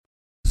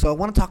So I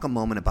want to talk a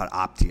moment about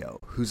Optio,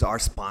 who's our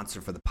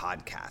sponsor for the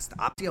podcast.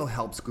 Optio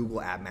helps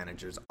Google Ad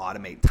Managers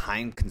automate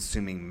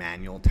time-consuming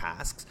manual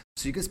tasks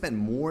so you can spend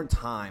more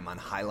time on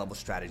high-level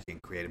strategy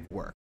and creative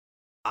work.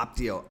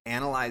 Optio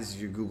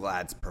analyzes your Google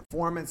Ads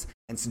performance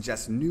and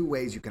suggests new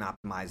ways you can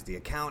optimize the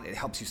account. It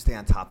helps you stay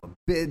on top of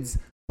bids,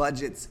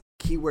 budgets,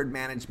 keyword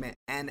management,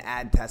 and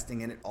ad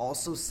testing, and it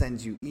also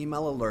sends you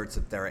email alerts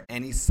if there are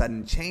any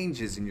sudden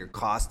changes in your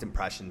cost,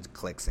 impressions,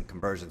 clicks, and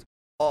conversions,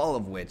 all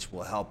of which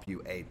will help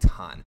you a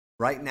ton.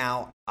 Right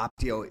now,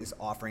 Optio is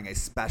offering a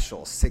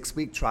special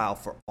 6-week trial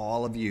for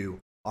all of you,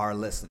 our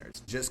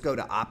listeners. Just go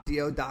to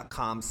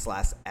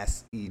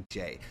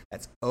optio.com/SEJ.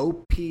 That's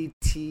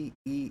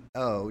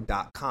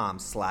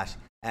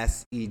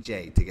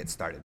OPTEO.com/SEJ to get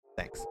started.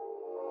 Thanks.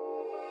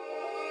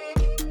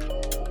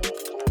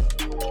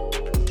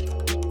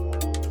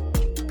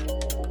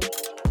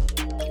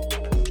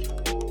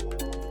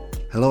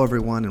 Hello,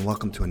 everyone, and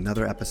welcome to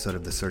another episode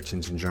of the Search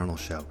Engine Journal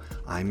Show.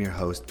 I'm your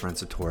host, Brent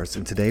Satoris,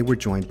 and today we're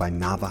joined by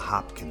Navah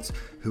Hopkins,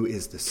 who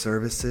is the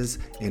Services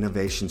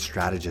Innovation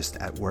Strategist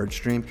at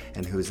WordStream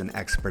and who is an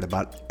expert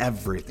about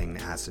everything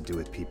that has to do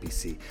with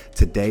PPC.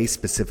 Today,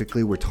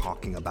 specifically, we're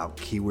talking about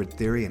keyword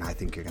theory, and I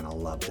think you're going to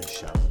love this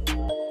show.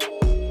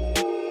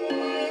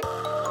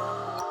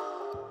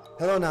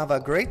 Hello,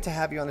 Navah. Great to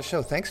have you on the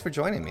show. Thanks for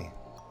joining me.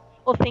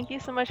 Well, thank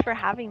you so much for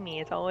having me.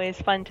 It's always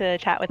fun to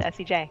chat with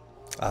SEJ.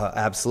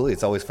 Absolutely.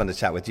 It's always fun to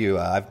chat with you.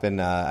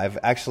 I've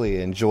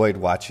actually enjoyed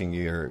watching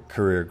your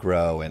career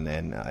grow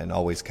and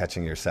always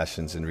catching your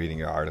sessions and reading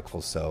your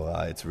articles. So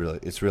it's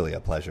really a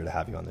pleasure to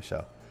have you on the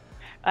show.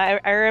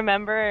 I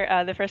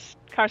remember the first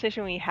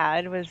conversation we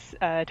had was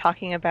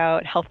talking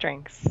about health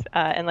drinks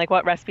and like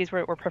what recipes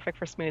were perfect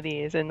for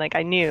smoothies. And like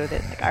I knew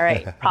that, like, all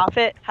right,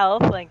 profit,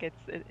 health, like it's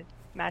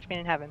match made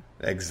in heaven.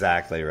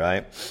 Exactly,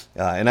 right?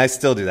 And I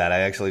still do that.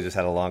 I actually just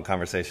had a long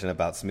conversation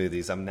about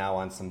smoothies. I'm now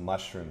on some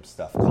mushroom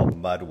stuff called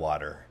mud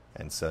water.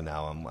 And so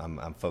now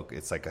I'm focused.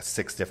 It's like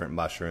 6 different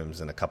mushrooms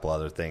and a couple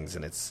other things.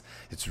 And it's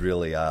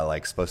really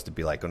like supposed to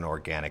be like an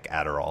organic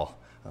Adderall.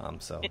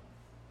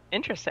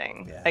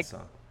 Interesting. Yeah, like,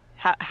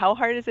 how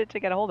hard is it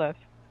to get a hold of?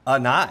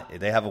 Not.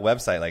 They have a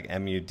website like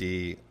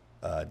MUD.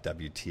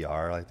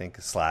 WTR, I think,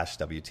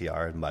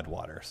 /WTR, mud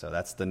water. So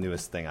that's the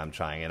newest thing I'm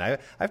trying. And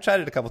I've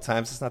tried it a couple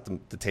times. It's not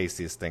the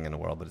tastiest thing in the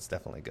world, but it's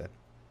definitely good.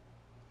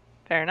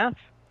 Fair enough.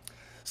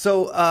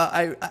 So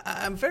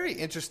I'm very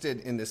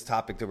interested in this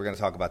topic that we're going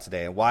to talk about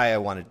today, and why I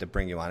wanted to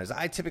bring you on is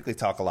I typically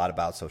talk a lot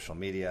about social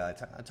media.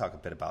 I talk a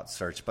bit about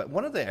search, but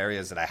one of the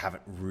areas that I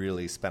haven't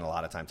really spent a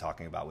lot of time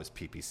talking about was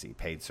PPC,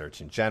 paid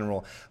search in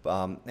general.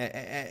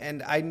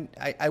 And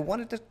I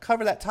wanted to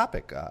cover that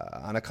topic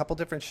on a couple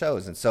different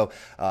shows. And so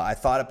I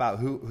thought about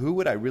who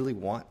would I really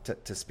want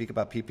to speak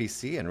about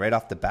PPC, and right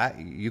off the bat,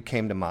 you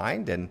came to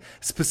mind, and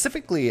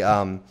specifically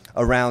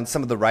around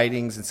some of the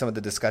writings and some of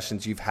the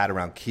discussions you've had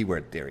around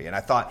keyword theory. And I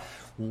thought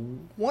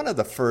one of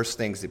the first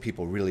things that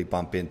people really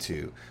bump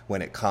into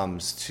when it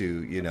comes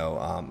to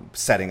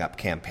setting up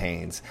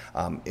campaigns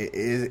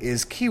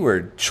is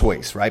keyword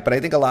choice, right? But I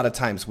think a lot of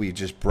times we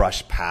just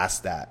brush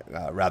past that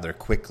rather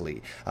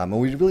quickly, and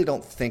we really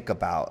don't think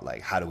about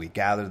like how do we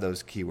gather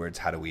those keywords,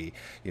 how do we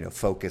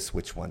focus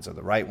which ones are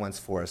the right ones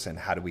for us, and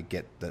how do we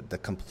get the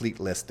complete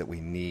list that we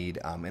need,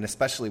 and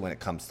especially when it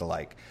comes to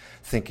like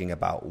thinking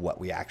about what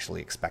we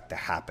actually expect to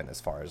happen as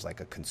far as like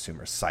a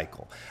consumer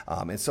cycle.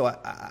 And so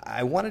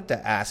I wanted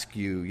to ask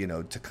you,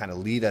 to kind of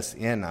lead us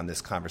in on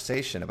this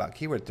conversation about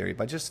keyword theory,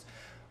 but just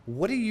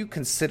what do you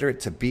consider it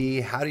to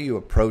be? How do you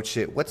approach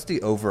it? What's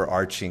the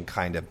overarching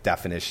kind of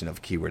definition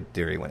of keyword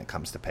theory when it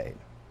comes to paid?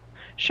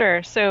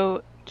 Sure.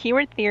 So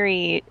keyword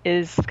theory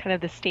is kind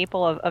of the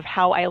staple of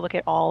how I look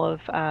at all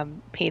of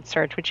paid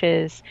search, which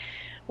is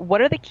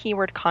what are the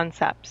keyword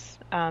concepts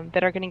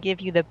that are going to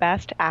give you the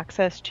best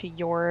access to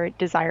your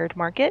desired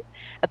market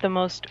at the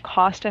most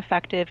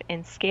cost-effective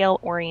and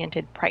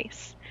scale-oriented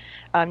price.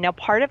 Now,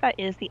 part of that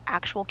is the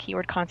actual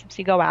keyword concepts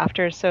you go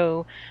after.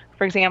 So,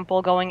 for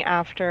example, going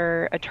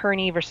after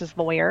attorney versus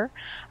lawyer.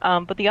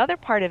 But the other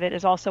part of it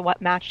is also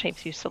what match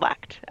types you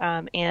select.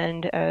 As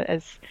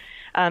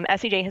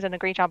SEJ has done a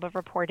great job of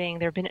reporting,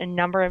 there have been a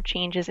number of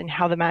changes in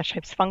how the match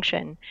types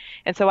function.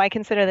 And so I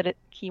consider that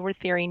keyword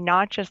theory,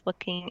 not just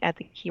looking at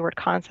the keyword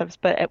concepts,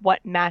 but at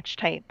what match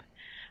type,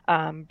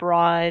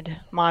 broad,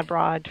 mod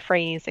broad,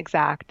 phrase,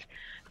 exact,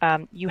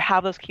 you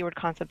have those keyword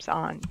concepts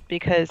on,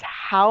 because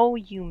how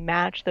you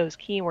match those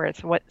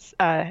keywords, what's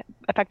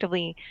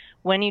effectively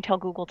when you tell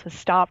Google to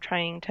stop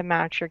trying to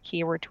match your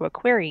keyword to a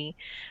query,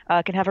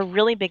 can have a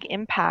really big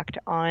impact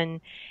on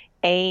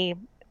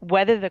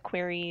whether the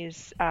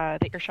queries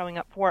that you're showing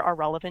up for are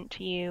relevant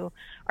to you.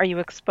 Are you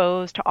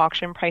exposed to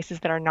auction prices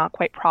that are not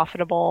quite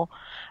profitable?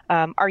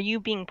 Are you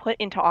being put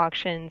into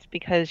auctions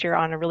because you're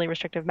on a really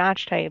restrictive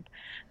match type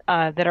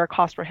that are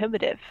cost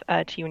prohibitive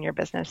to you and your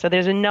business? So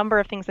there's a number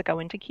of things that go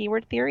into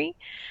keyword theory.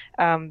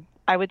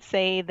 I would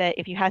say that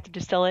if you had to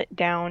distill it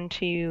down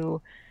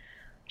to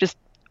just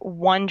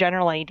one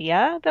general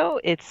idea, though,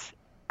 it's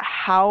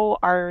how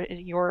are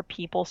your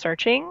people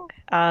searching,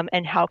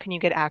 and how can you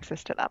get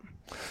access to them?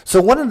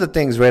 So one of the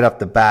things right off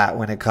the bat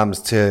when it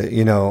comes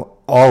to,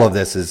 all of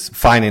this is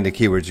finding the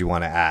keywords you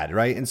want to add,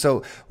 right? And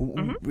so,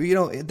 Hmm.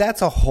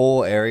 that's a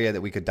whole area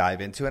that we could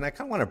dive into. And I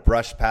kind of want to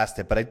brush past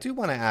it, but I do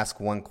want to ask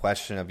one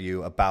question of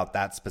you about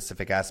that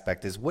specific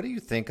aspect is what do you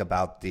think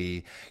about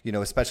the,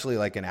 especially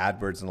like in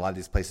AdWords and a lot of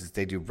these places,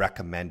 they do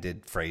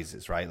recommended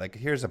phrases, right? Like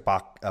here's a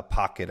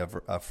pocket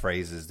of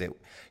phrases that,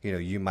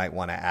 you might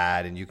want to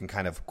add and you can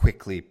kind of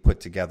quickly put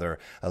together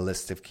a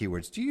list of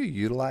keywords. Do you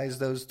utilize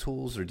those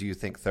tools or do you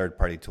think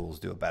third-party tools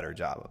do a better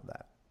job of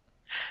that?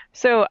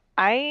 So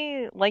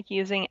I like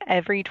using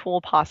every tool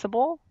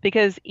possible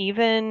because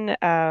even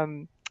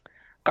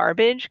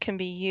garbage can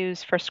be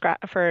used for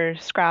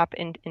scrap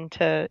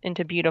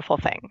into beautiful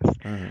things.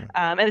 Hmm.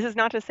 And this is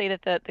not to say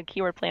that the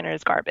keyword planner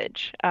is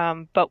garbage,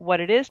 but what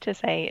it is to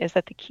say is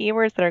that the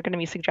keywords that are going to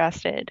be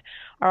suggested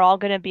are all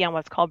going to be on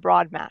what's called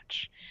broad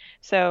match.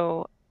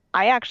 So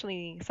I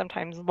actually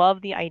sometimes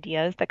love the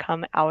ideas that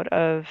come out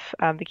of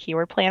the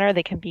keyword planner.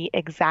 They can be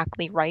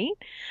exactly right,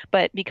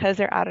 but because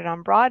they're added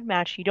on broad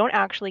match, you don't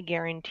actually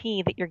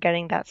guarantee that you're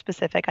getting that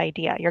specific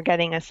idea. You're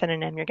getting a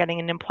synonym, you're getting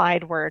an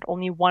implied word.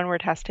 Only one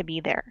word has to be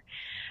there.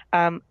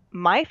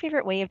 My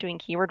favorite way of doing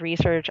keyword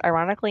research,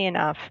 ironically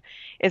enough,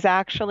 is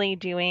actually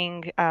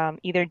doing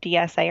either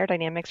DSA or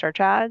dynamic search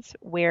ads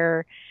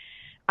where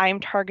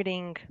I'm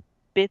targeting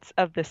bits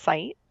of the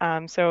site.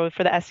 So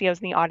for the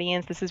SEOs in the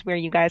audience, this is where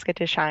you guys get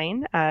to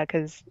shine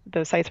because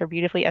those sites are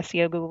beautifully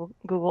SEO.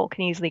 Google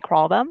can easily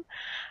crawl them.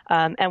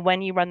 And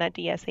when you run that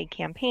DSA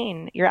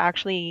campaign, you're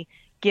actually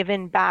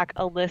given back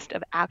a list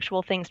of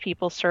actual things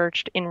people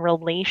searched in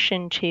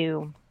relation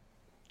to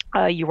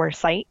your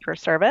site, your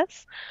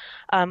service.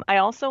 I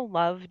also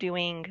love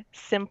doing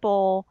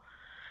simple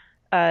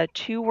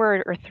 2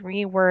 word or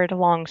 3 word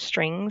long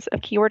strings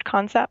of keyword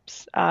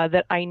concepts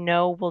that I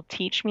know will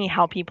teach me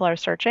how people are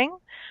searching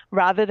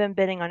rather than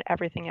bidding on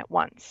everything at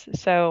once.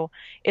 So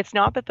it's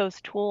not that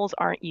those tools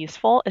aren't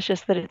useful, it's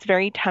just that it's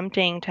very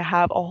tempting to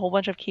have a whole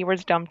bunch of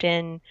keywords dumped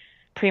in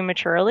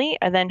prematurely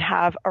and then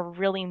have a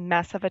really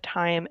mess of a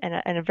time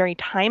and a very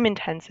time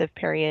intensive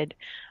period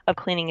of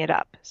cleaning it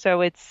up.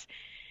 So it's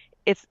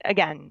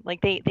again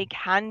like they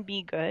can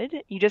be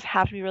good. You just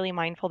have to be really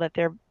mindful that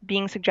they're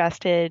being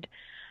suggested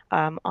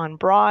on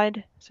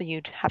broad, so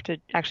you'd have to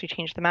actually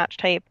change the match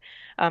type.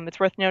 It's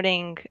worth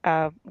noting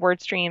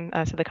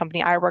WordStream, so the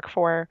company I work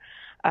for,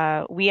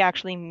 we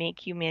actually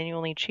make you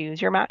manually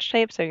choose your match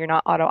type, so you're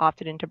not auto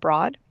opted into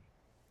broad.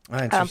 Ah, Um,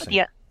 but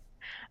interesting.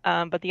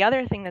 the but the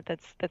other thing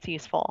that's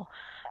useful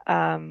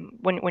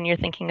when you're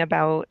thinking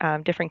about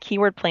different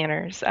keyword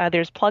planners,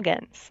 there's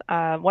plugins.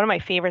 One of my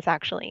favorites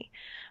actually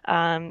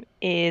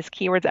is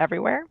Keywords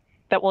Everywhere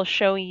that will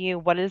show you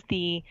what is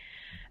the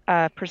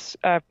pers-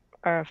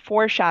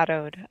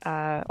 foreshadowed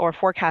or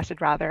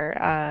forecasted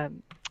rather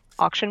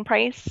auction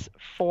price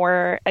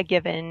for a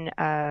given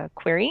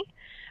query,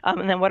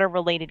 and then what are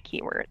related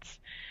keywords.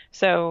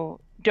 So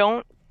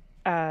don't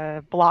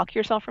block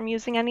yourself from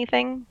using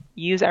anything.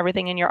 Use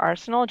everything in your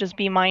arsenal. Just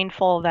be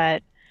mindful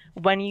that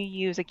when you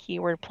use a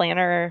keyword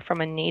planner from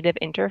a native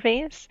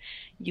interface,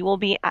 you will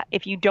be,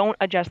 if you don't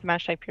adjust the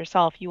match type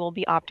yourself, you will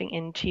be opting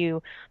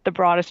into the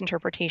broadest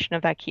interpretation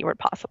of that keyword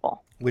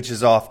possible. Which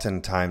is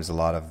oftentimes a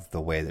lot of the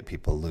way that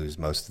people lose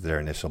most of their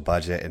initial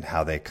budget and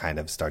how they kind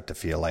of start to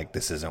feel like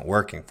this isn't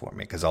working for me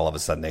because all of a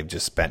sudden they've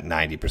just spent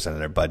 90% of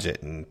their budget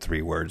in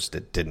 3 words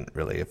that didn't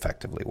really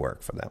effectively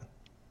work for them.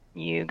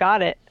 You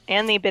got it.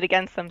 And they bid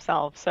against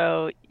themselves.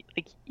 So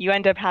like you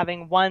end up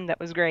having one that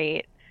was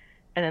great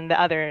and then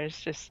the others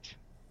just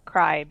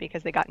cry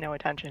because they got no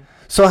attention.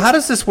 So how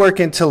does this work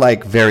into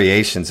like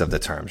variations of the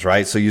terms,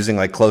 right? So using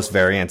like close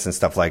variants and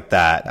stuff like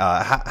that.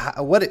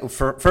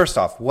 First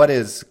off, what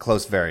is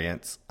close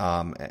variants?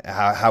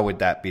 How would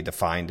that be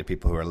defined to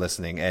people who are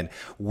listening? And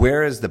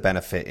where is the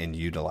benefit in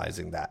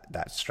utilizing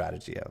that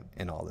strategy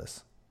in all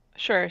this?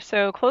 Sure.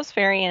 So close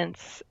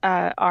variants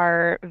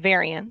are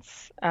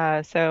variants.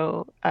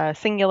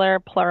 Singular,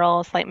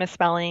 plural, slight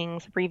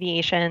misspellings,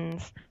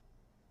 abbreviations,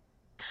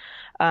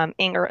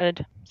 ing or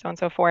ud, so on and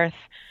so forth.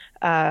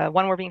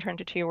 One word being turned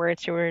into 2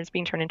 words, 2 words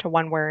being turned into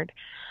one word.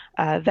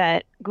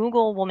 That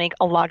Google will make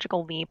a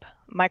logical leap.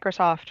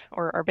 Microsoft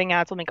or Bing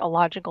Ads will make a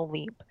logical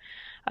leap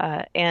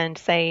and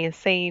say,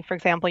 for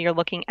example, you're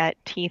looking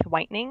at teeth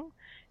whitening.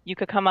 You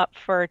could come up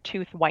for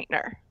tooth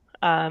whitener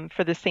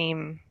for the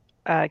same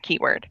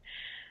keyword.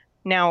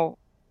 Now,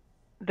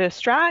 the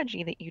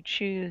strategy that you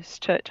choose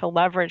to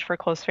leverage for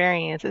close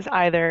variants is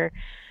either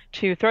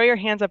to throw your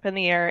hands up in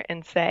the air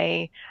and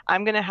say,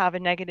 I'm going to have a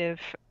negative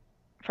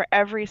for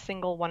every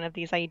single one of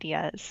these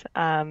ideas.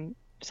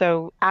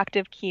 So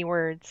active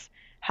keywords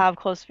have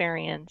close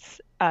variants,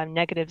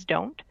 negatives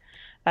don't.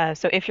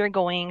 So if you're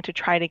going to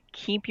try to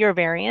keep your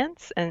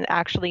variants and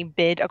actually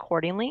bid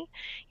accordingly,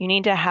 you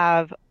need to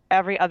have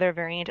every other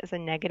variant as a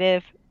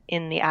negative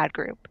in the ad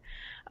group.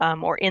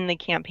 or in the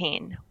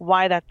campaign.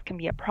 Why that can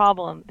be a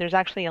problem? There's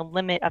actually a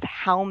limit of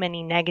how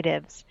many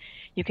negatives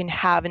you can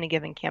have in a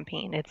given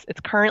campaign. It's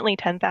currently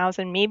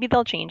 10,000. Maybe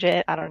they'll change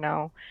it. I don't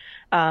know.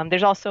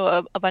 There's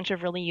also a bunch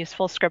of really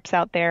useful scripts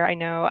out there. I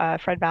know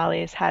Fred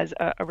Valles has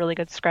a really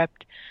good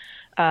script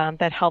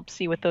that helps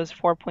you with those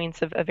 4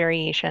 points of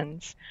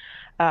variations.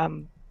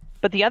 Um,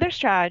 but the other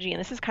strategy, and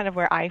this is kind of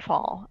where I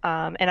fall,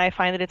 and I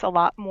find that it's a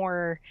lot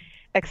more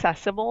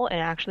accessible and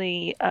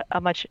actually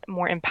a much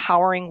more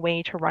empowering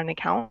way to run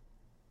accounts,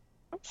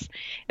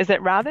 is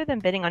that rather than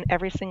bidding on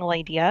every single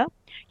idea,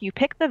 you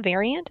pick the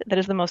variant that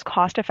is the most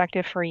cost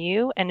effective for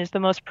you and is the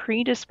most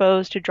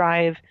predisposed to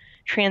drive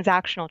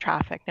transactional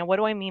traffic. Now, what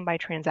do I mean by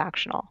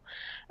transactional?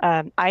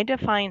 I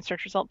define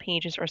search result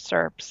pages or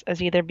SERPs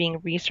as either being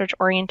research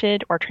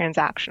oriented or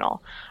transactional.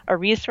 A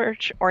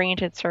research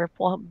oriented SERP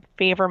will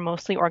favor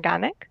mostly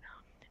organic.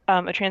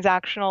 A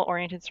transactional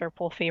oriented SERP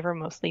will favor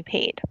mostly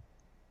paid.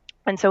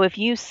 And so if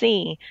you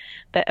see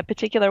that a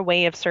particular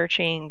way of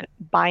searching,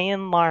 by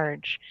and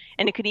large,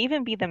 and it could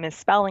even be the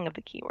misspelling of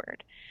the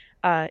keyword,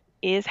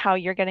 is how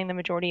you're getting the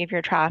majority of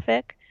your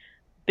traffic,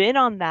 bid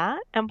on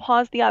that and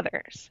pause the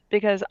others,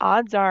 because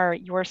odds are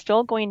you're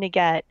still going to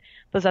get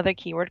those other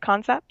keyword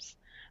concepts.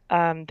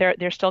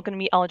 They're still going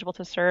to be eligible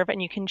to serve,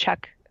 and you can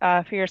check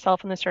for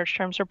yourself in the search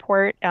terms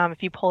report.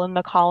 If you pull in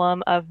the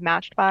column of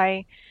matched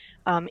by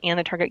and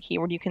the target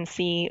keyword, you can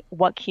see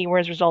what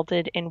keywords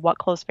resulted in what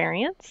close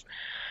variants.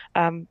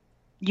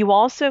 You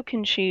also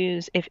can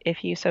choose,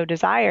 if you so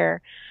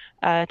desire,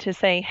 to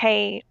say,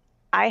 hey,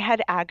 I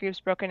had ad groups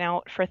broken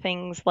out for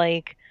things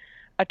like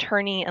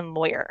attorney and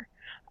lawyer.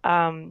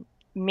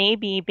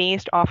 Maybe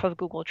based off of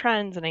Google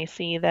Trends, and I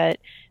see that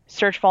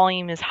search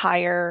volume is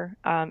higher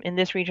in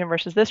this region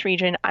versus this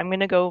region, I'm going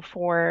to go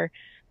for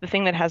the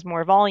thing that has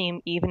more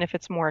volume, even if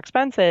it's more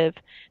expensive,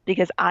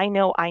 because I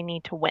know I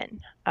need to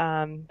win.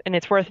 And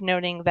it's worth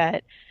noting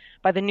that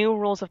by the new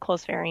rules of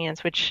close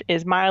variants, which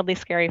is mildly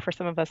scary for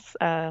some of us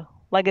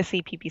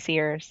legacy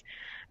PPCers,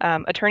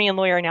 attorney and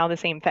lawyer are now the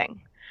same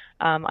thing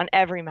on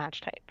every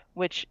match type,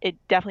 which it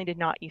definitely did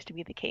not used to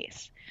be the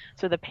case.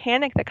 So the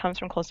panic that comes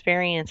from close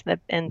variants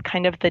and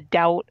kind of the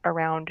doubt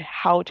around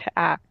how to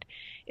act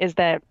is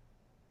that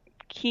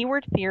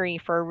keyword theory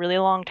for a really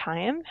long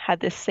time had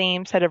the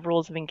same set of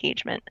rules of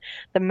engagement.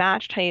 The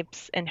match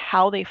types and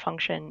how they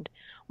functioned,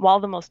 while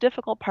the most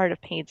difficult part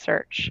of paid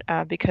search,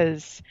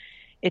 because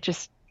it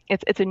just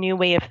it's a new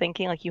way of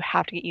thinking. Like, you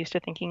have to get used to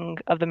thinking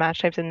of the match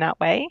types in that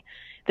way.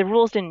 The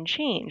rules didn't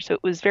change, so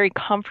it was very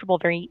comfortable,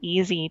 very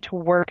easy to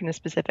work in a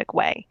specific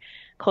way.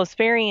 Close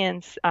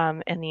variants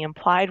and the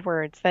implied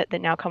words that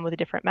now come with the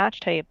different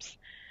match types,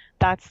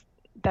 that's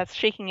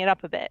shaking it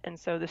up a bit. And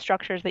so the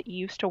structures that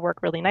used to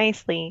work really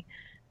nicely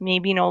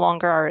maybe no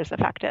longer are as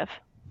effective.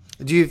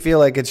 Do you feel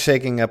like it's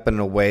shaking up in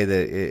a way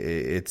that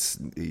it's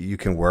you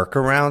can work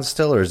around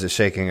still, or is it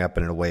shaking up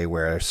in a way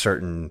where a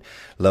certain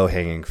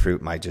low-hanging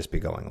fruit might just be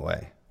going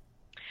away?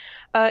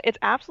 It's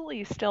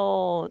absolutely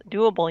still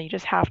doable. You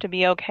just have to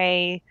be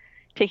okay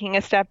taking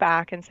a step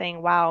back and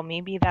saying, wow,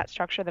 maybe that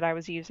structure that I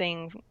was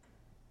using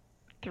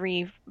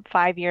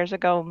 5 years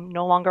ago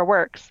no longer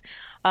works.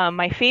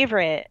 My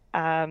favorite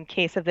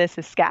case of this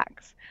is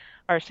SCAGs,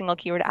 or single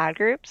keyword ad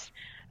groups.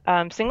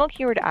 Single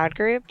keyword ad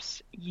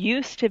groups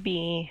used to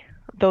be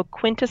the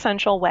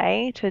quintessential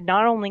way to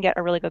not only get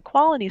a really good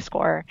quality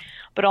score,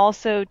 but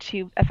also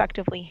to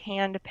effectively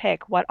hand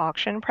pick what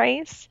auction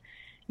price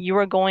you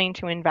are going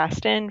to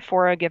invest in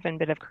for a given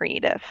bit of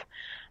creative.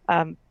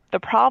 The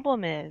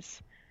problem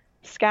is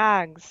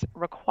SCAGs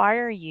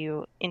require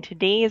you in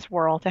today's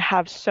world to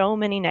have so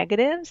many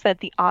negatives that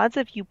the odds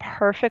of you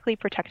perfectly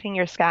protecting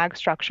your SCAG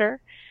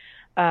structure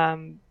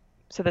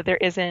so that there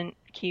isn't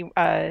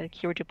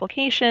keyword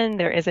duplication,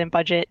 there isn't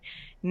budget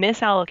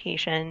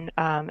misallocation,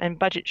 and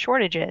budget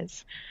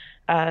shortages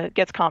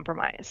gets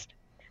compromised.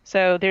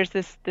 So there's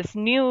this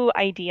new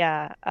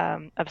idea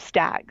of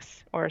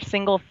STAGs, or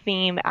single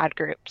theme ad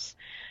groups.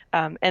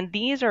 And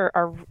these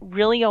are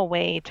really a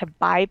way to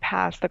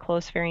bypass the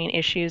close variant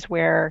issues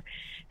where,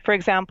 for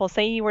example,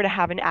 say you were to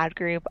have an ad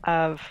group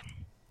of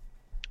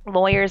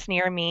lawyers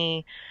near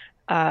me,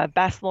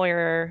 best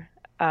lawyer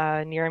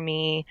near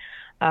me,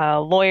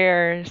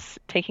 lawyers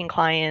taking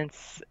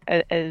clients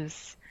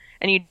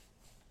and you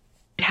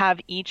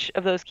have each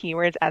of those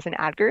keywords as an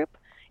ad group.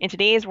 In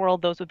today's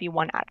world, those would be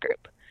one ad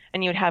group.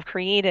 And you would have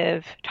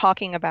creative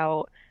talking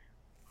about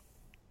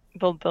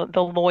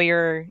the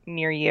lawyer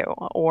near you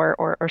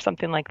or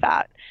something like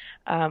that.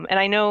 And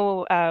I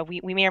know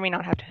we may or may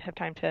not have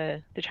time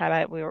to chat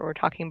about it. We were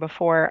talking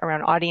before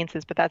around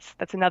audiences, but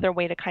that's another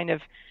way to kind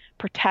of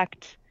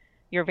protect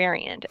your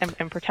variant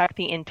and protect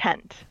the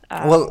intent.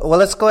 Well,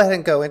 let's go ahead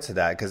and go into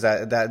that because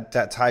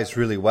that ties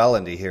really well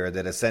into here.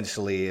 That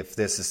essentially, if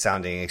this is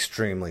sounding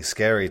extremely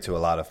scary to a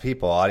lot of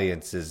people,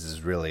 audiences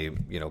is really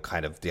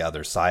kind of the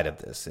other side of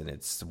this, and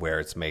it's where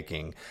it's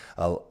making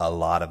a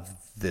lot of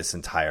this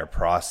entire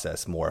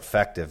process more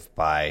effective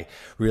by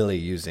really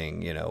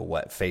using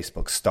what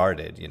Facebook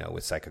started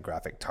with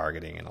psychographic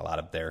targeting, and a lot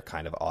of their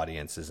kind of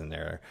audiences and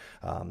their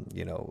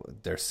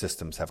their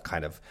systems have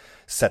kind of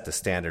set the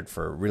standard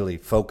for really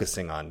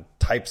focusing on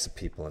types of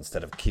people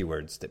instead of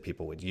keywords that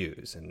people would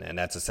use. And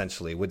that's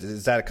essentially,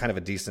 is that kind of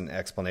a decent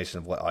explanation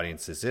of what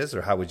audiences is,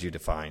 or how would you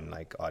define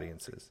like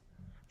audiences?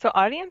 So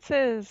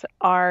audiences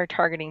are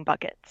targeting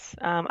buckets.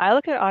 I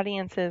look at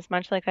audiences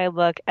much like I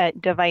look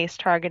at device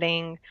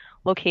targeting,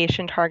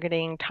 location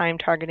targeting, time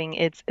targeting.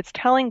 It's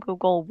telling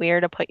Google where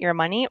to put your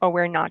money or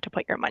where not to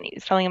put your money.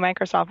 It's telling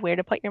Microsoft where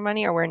to put your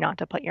money or where not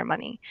to put your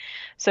money.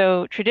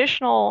 So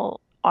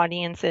traditional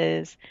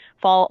audiences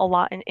fall a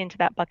lot into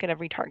that bucket of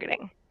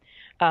retargeting,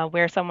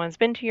 where someone's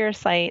been to your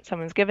site,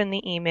 someone's given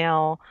the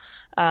email,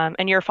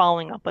 and you're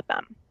following up with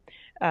them.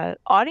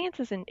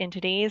 Audiences in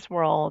today's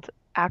world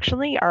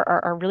actually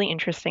are really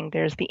interesting.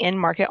 There's the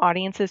in-market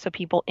audiences, so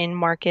people in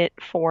market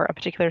for a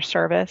particular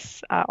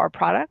service or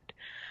product.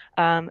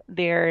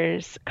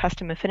 There's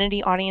custom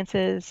affinity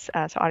audiences,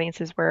 so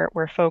audiences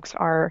where folks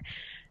are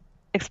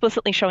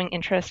explicitly showing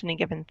interest in a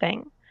given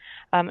thing.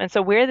 And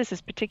so where this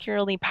is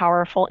particularly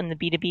powerful in the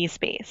B2B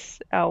space,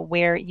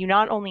 where you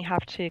not only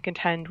have to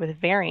contend with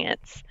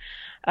variants,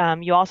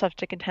 you also have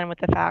to contend with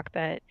the fact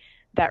that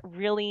that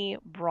really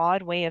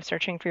broad way of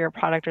searching for your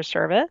product or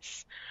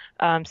service.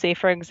 Say,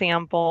 for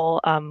example,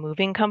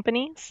 moving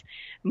companies.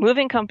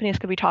 Moving companies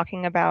could be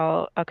talking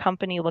about a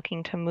company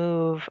looking to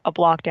move a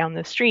block down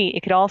the street.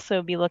 It could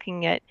also be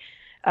looking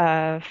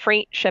at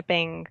freight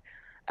shipping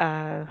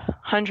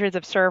hundreds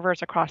of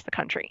servers across the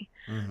country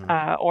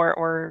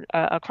or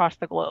across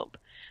the globe.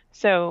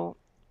 So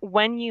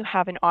when you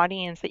have an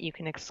audience that you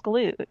can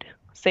exclude,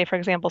 say, for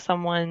example,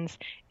 someone's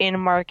in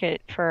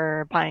market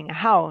for buying a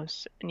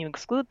house and you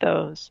exclude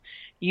those,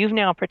 you've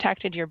now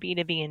protected your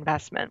B2B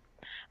investment.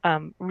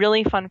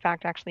 Really fun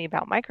fact actually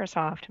about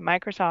Microsoft.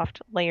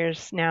 Microsoft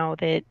layers now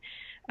that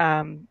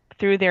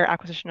through their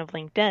acquisition of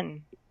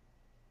LinkedIn,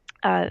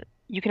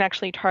 you can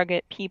actually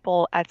target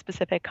people at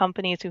specific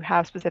companies who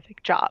have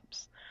specific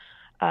jobs.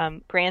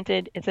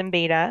 Granted, it's in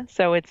beta,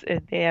 so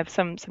they have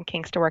some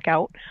kinks to work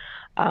out.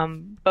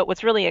 But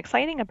what's really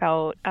exciting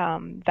about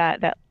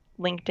that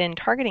LinkedIn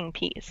targeting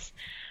piece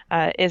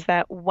is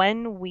that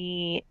when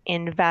we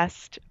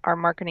invest our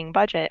marketing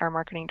budget, our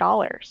marketing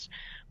dollars,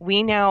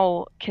 we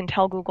now can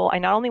tell Google, I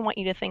not only want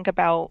you to think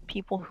about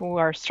people who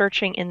are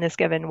searching in this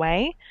given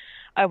way,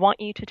 I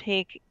want you to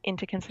take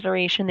into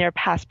consideration their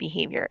past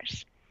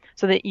behaviors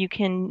so that you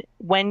can,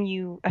 when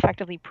you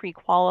effectively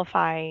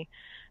pre-qualify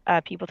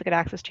people to get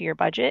access to your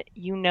budget,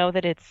 you know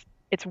that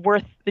it's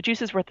worth, the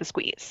juice is worth the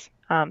squeeze.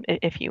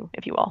 If you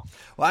will.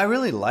 Well, I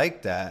really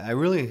like that. I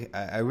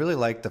really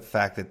like the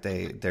fact that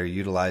they're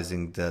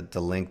utilizing the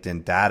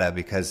LinkedIn data,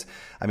 because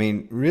I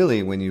mean,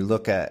 really, when you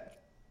look at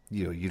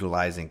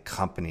utilizing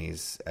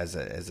companies as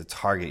a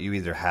target, you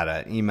either had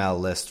an email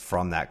list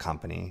from that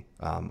company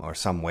or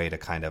some way to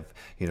kind of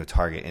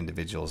target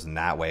individuals in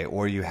that way,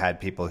 or you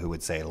had people who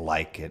would say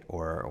like it,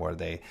 or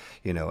they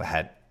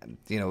had.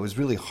 It was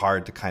really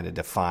hard to kind of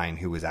define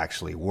who was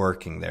actually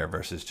working there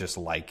versus just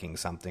liking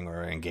something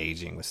or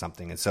engaging with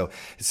something. And so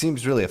it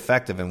seems really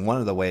effective. And one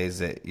of the ways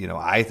that,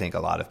 I think a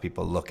lot of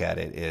people look at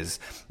it is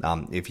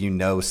if you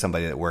know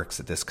somebody that works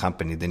at this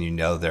company, then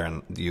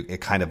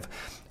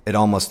it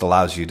almost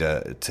allows you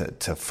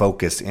to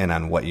focus in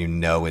on what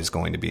is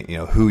going to be,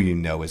 who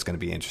is going to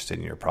be interested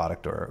in your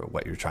product or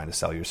what you're trying to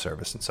sell, your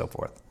service, and so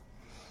forth.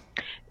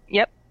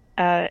 Yep.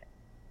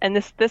 And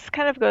this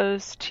kind of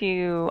goes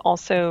to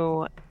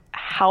also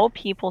how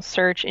people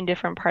search in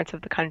different parts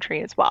of the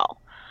country as well.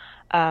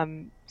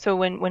 So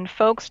when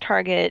folks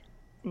target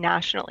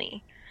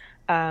nationally,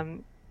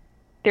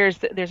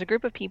 there's a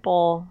group of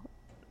people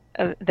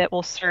that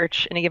will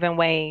search in a given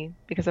way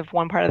because of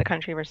one part of the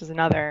country versus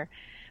another.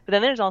 But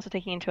then there's also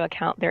taking into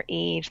account their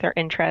age, their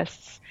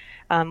interests,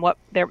 what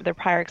their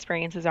prior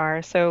experiences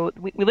are. So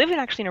we live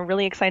in a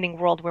really exciting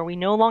world where we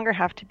no longer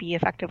have to be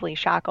effectively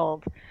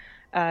shackled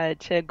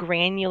to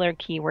granular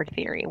keyword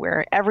theory,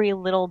 where every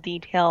little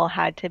detail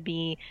had to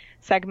be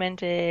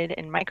segmented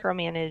and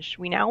micromanaged.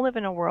 We now live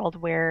in a world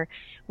where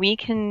we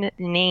can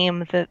name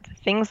the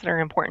things that are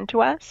important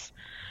to us,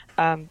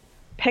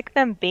 pick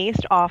them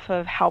based off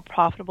of how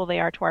profitable they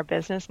are to our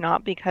business,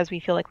 not because we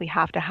feel like we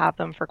have to have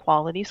them for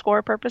quality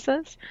score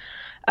purposes,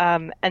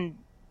 and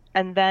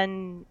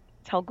then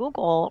tell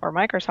Google or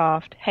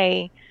Microsoft,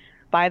 hey,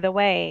 by the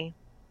way,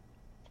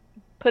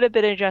 put a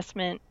bid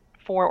adjustment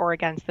for or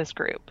against this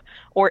group,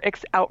 or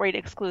outright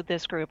exclude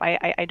this group.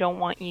 I don't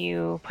want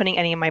you putting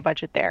any of my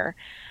budget there.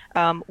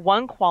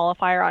 One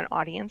qualifier on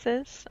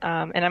audiences,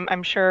 and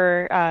I'm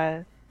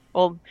sure,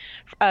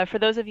 for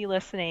those of you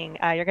listening,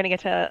 you're going to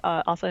get to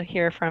also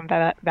hear from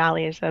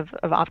Valleys of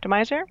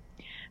Optimizer.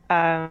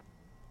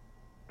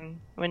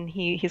 when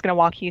he's going to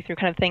walk you through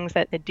kind of things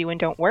that do and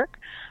don't work.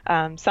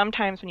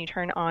 Sometimes when you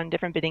turn on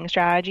different bidding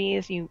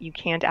strategies, you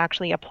can't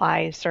actually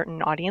apply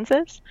certain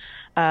audiences.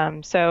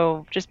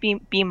 So just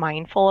be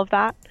mindful of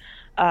that.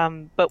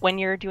 But when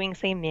you're doing,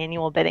 say,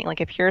 manual bidding,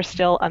 like if you're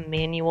still a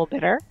manual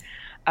bidder,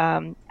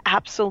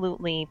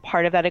 absolutely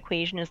part of that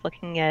equation is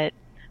looking at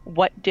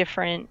what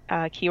different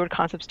keyword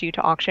concepts do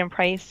to auction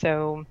price.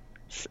 So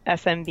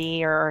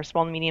SMB or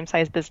small and medium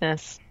sized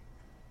business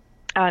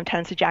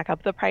tends to jack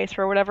up the price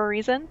for whatever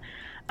reason.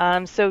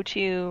 So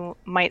too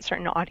might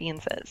certain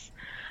audiences.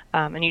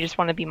 And you just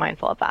want to be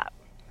mindful of that.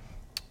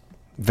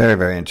 Very,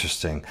 very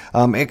interesting.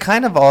 It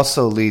kind of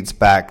also leads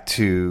back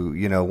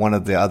to, one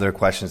of the other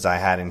questions I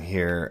had in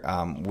here,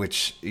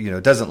 which,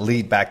 doesn't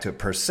lead back to it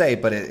per se,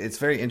 but it's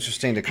very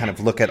interesting to kind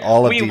of look at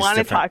all of these different... We want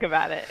to talk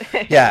about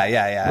it.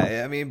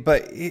 Yeah. I mean,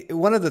 but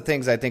one of the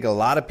things I think a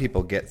lot of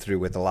people get through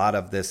with a lot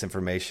of this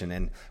information,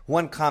 and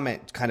one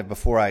comment kind of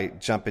before I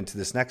jump into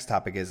this next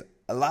topic is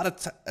a lot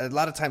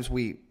of times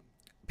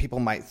people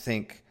might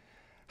think,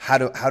 how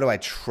do I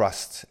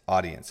trust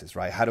audiences,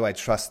 right? How do I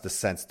trust the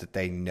sense that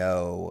they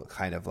know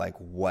kind of like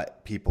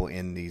what people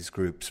in these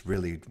groups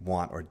really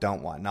want or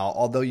don't want? Now,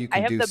 although you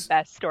can I have the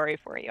best story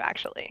for you,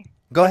 actually.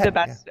 Go ahead. The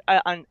best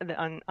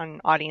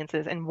on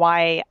audiences and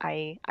why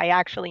I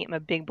actually am a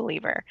big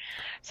believer.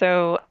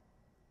 So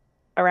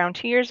around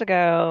 2 years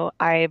ago,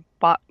 I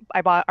bought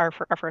our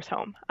first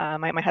home.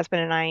 My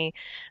husband and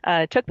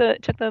I took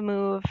the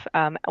move.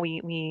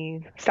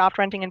 We stopped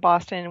renting in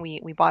Boston.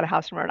 We bought a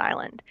house in Rhode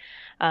Island.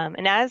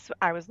 And as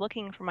I was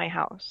looking for my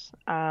house,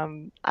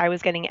 I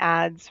was getting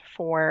ads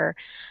for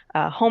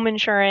home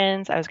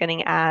insurance. I was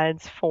getting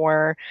ads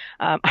for,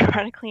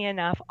 ironically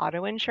enough,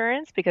 auto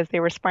insurance because they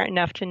were smart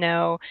enough to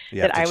know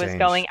that I was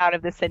going out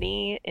of the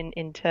city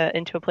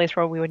into a place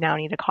where we would now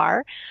need a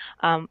car.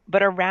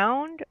 But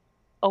around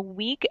a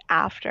week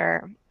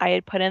after I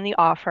had put in the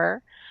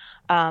offer,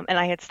 and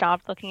I had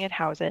stopped looking at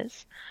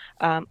houses,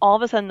 all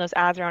of a sudden those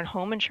ads around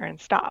home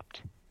insurance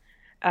stopped,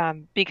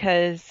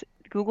 because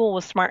Google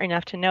was smart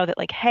enough to know that,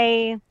 like,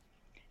 hey,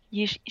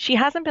 she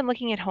hasn't been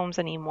looking at homes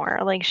anymore.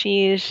 Like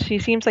she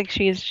seems like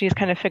she's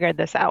kind of figured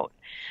this out.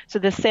 So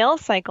the sales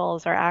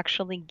cycles are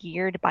actually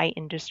geared by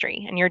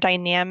industry, and you're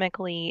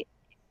dynamically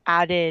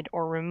added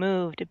or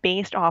removed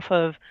based off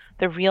of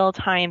the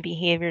real-time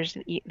behaviors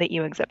that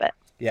you exhibit.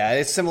 Yeah,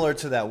 it's similar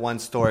to that one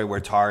story where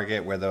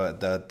Target, where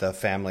the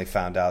family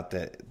found out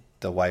that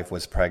the wife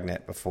was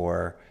pregnant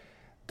before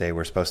they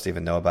were supposed to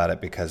even know about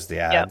it because the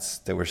ads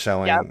that were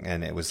showing,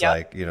 and it was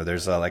like,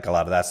 there's like a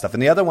lot of that stuff.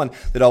 And the other one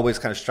that always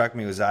kind of struck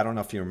me was, I don't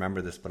know if you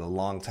remember this, but a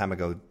long time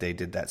ago, they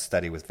did that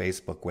study with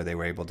Facebook where they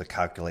were able to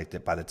calculate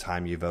that by the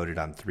time you voted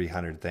on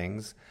 300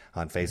 things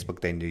on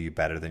Facebook, they knew you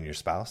better than your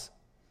spouse.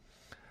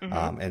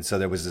 Mm-hmm. And so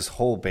there was this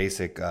whole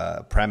basic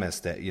premise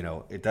that,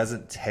 it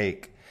doesn't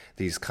take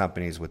these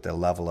companies with the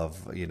level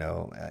of,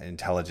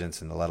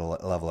 intelligence and the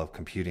level of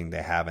computing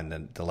they have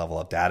and the level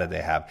of data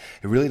they have.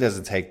 It really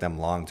doesn't take them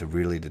long to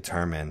really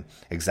determine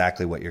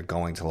exactly what you're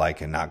going to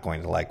like and not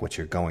going to like, what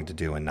you're going to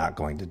do and not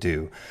going to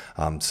do.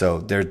 So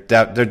there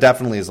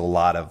definitely is a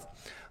lot of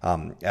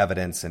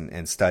evidence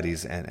and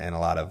studies and a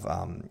lot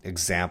of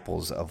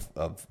examples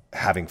of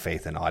having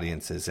faith in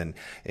audiences.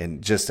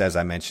 And just as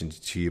I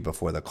mentioned to you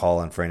before the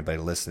call, and for anybody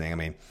listening, I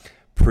mean,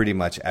 pretty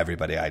much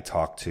everybody I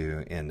talk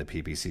to in the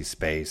PPC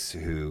space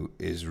who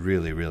is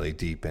really, really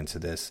deep into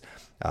this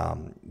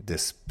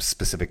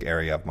specific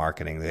area of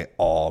marketing, they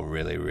all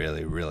really,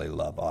 really, really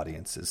love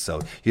audiences. So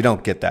you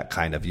don't get that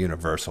kind of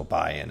universal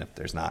buy-in if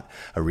there's not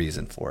a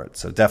reason for it.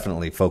 So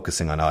definitely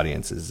focusing on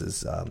audiences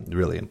is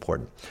really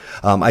important.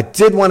 I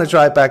did want to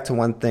drive back to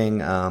one thing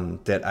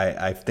that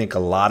I think a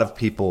lot of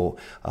people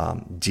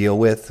deal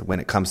with when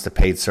it comes to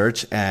paid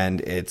search,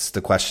 and it's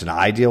the question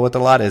I deal with a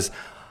lot is,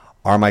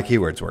 are my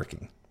keywords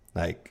working?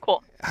 Like,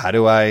 cool. How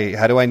do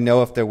I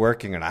know if they're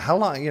working or not? How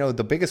long,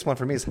 the biggest one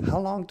for me is, how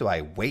long do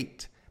I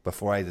wait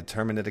before I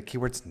determine that a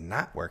keyword's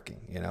not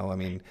working?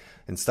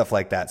 And stuff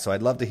like that. So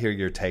I'd love to hear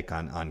your take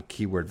on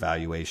keyword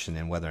valuation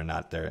and whether or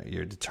not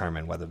you're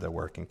determined whether they're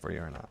working for you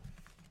or not.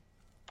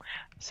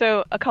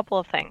 So a couple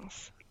of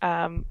things.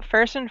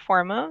 First and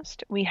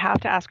foremost, we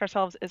have to ask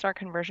ourselves, is our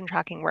conversion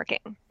tracking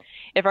working?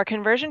 If our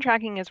conversion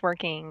tracking is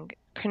working,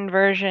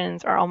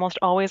 conversions are almost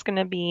always going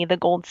to be the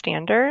gold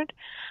standard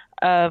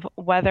of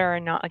whether or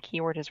not a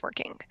keyword is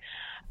working.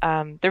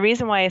 The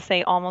reason why I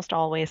say almost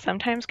always,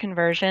 sometimes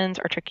conversions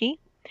are tricky,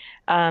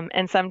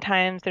 and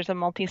sometimes there's a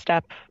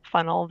multi-step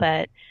funnel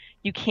that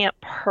you can't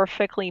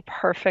perfectly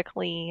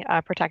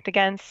protect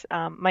against.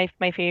 My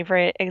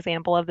favorite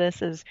example of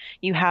this is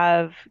you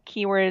have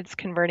keywords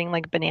converting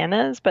like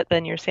bananas, but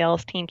then your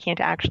sales team can't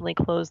actually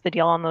close the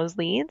deal on those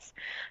leads.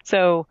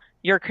 So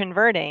you're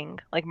converting,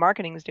 like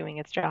marketing's doing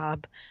its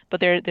job, but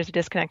there's a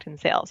disconnect in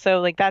sales.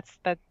 So like that.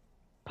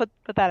 Put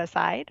that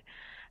aside.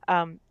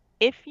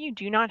 If you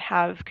do not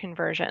have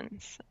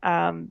conversions,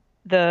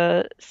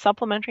 the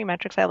supplementary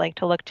metrics I like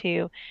to look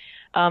to,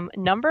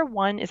 number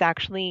one is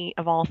actually,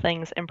 of all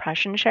things,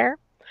 impression share.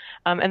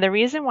 And the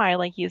reason why I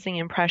like using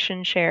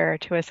impression share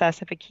to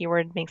assess if a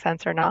keyword makes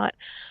sense or not,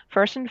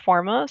 first and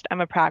foremost,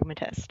 I'm a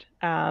pragmatist,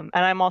 and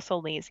I'm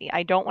also lazy.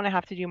 I don't want to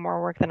have to do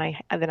more work than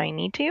I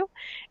need to,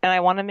 and I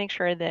want to make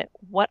sure that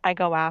what I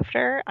go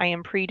after, I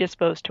am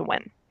predisposed to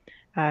win,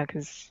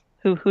 because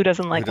who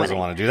doesn't Who like doesn't winning?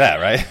 want to do that,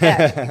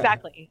 Yeah, right?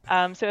 exactly.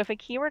 So if a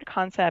keyword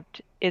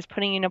concept is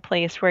putting you in a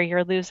place where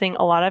you're losing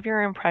a lot of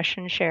your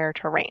impression share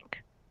to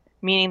rank,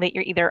 meaning that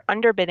you're either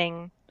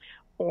underbidding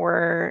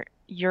or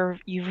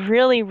you've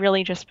really,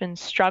 really just been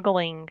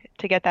struggling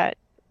to get that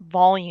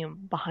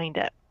volume behind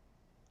it,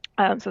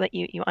 so that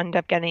you end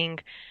up getting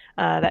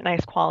that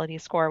nice quality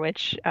score.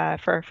 Which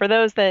for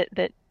those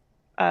that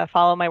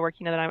follow my work,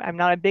 that I'm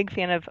not a big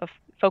fan of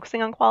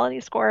focusing on quality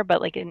score, but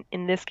like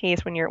in this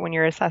case, when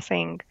you're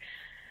assessing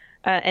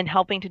and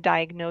helping to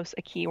diagnose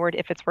a keyword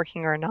if it's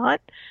working or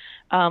not,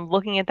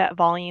 looking at that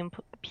volume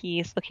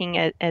piece, looking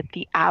at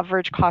the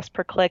average cost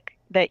per click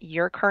that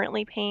you're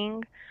currently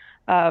paying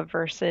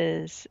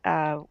versus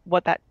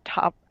what that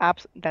top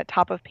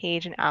of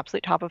page and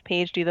absolute top of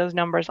page, do those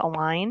numbers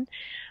align?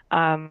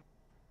 Um,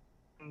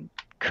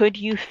 could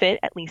you fit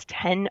at least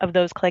 10 of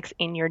those clicks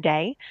in your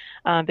day?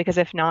 Because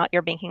if not,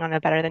 you're banking on a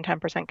better than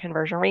 10%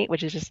 conversion rate,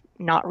 which is just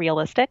not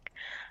realistic.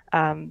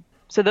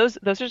 So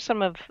those are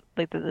some of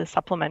like the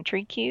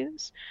supplementary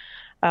cues.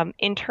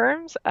 In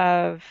terms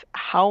of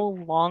how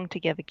long to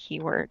give a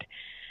keyword,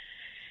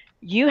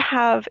 you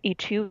have a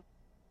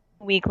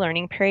 2-week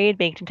learning period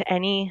baked into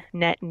any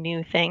net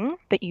new thing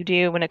that you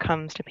do when it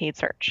comes to paid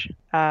search.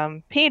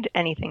 Paid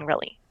anything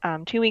really.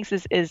 2 weeks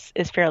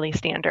is fairly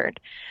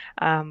standard.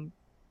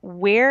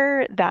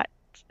 Where that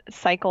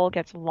cycle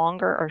gets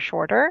longer or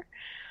shorter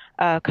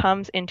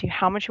comes into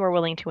how much you are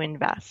willing to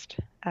invest.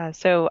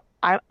 So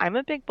I'm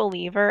a big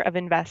believer of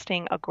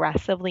investing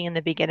aggressively in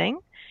the beginning,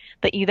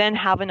 that you then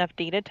have enough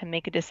data to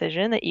make a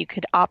decision that you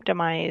could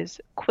optimize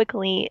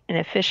quickly and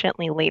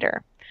efficiently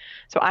later.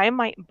 So I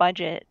might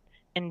budget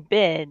and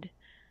bid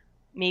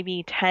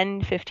maybe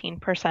 10,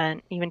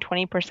 15%, even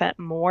 20%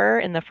 more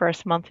in the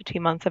first month to 2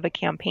 months of a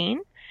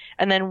campaign,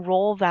 and then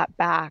roll that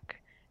back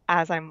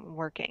as I'm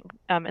working.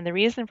 And the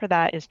reason for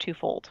that is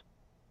twofold.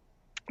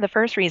 The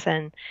first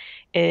reason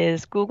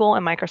is Google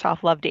and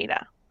Microsoft love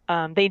data.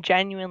 They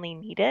genuinely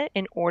need it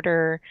in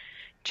order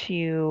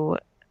to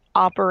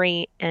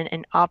operate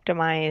and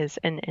optimize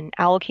and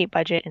allocate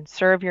budget and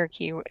serve your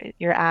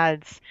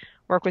ads,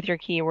 work with your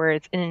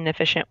keywords in an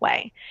efficient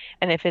way.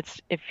 And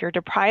if you're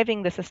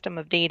depriving the system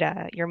of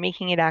data, you're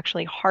making it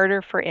actually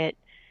harder for it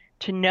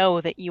to know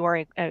that you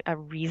are a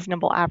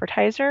reasonable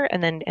advertiser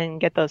and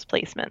get those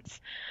placements.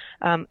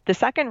 The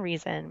second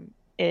reason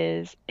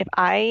is if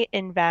I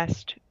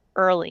invest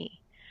early,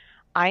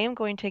 I am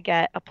going to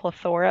get a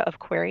plethora of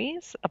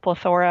queries, a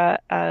plethora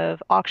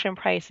of auction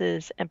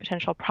prices and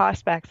potential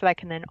prospects that I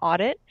can then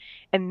audit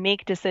and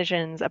make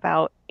decisions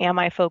about, am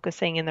I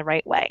focusing in the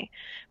right way?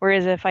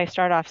 Whereas if I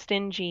start off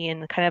stingy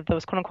and kind of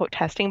those quote unquote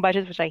testing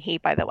budgets, which I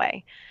hate by the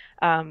way,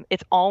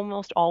 it's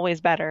almost always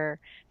better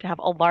to have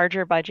a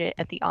larger budget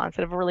at the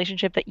onset of a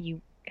relationship that you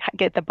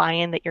get the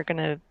buy-in that you're going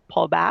to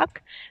pull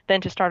back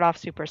than to start off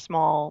super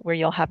small where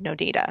you'll have no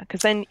data,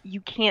 because then you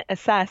can't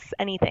assess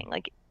anything.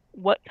 Like,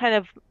 what kind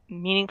of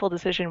meaningful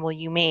decision will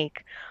you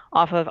make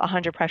off of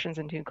 100 impressions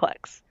and 2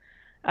 clicks?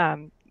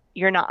 Um,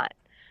 you're not.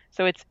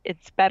 So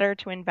it's better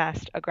to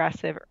invest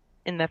aggressive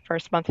in the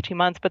first month to 2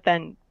 months, but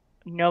then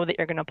know that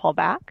you're going to pull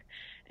back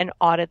and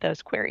audit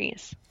those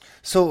queries.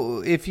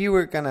 So if you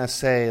were gonna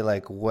say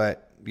like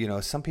what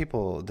some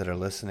people that are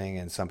listening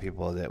and some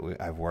people that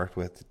I've worked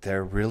with,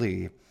 they're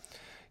really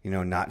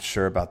not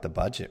sure about the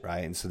budget,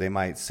 right? And so they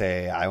might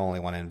say, I only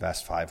want to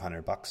invest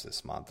 $500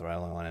 this month, or I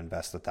only want to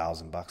invest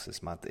 $1,000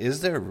 this month.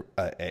 Is there,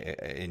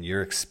 in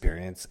your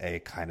experience, a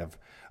kind of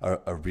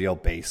a real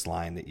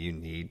baseline that you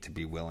need to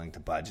be willing to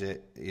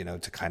budget,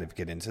 to kind of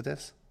get into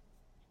this?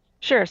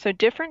 Sure. So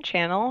different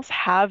channels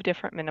have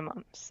different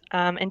minimums,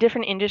 and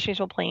different industries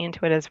will play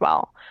into it as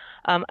well.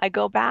 I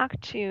go back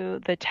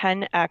to the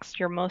 10x,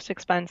 your most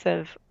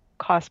expensive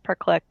cost per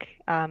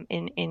click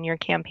in your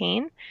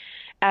campaign.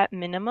 At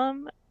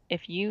minimum,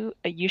 if you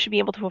should be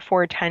able to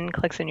afford 10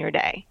 clicks in your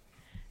day.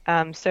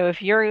 So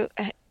if you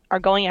are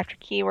going after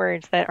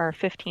keywords that are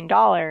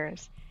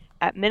 $15,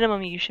 at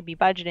minimum you should be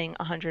budgeting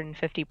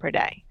 150 per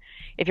day.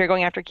 If you're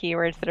going after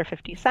keywords that are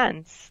 50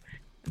 cents,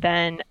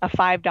 then a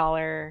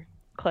 $5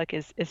 click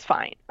is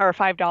fine, or a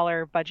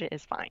 $5 budget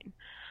is fine.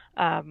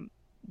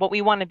 What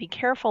we want to be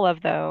careful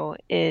of though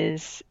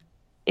is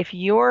if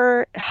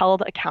you're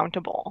held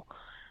accountable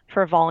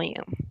for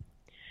volume,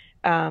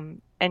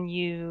 and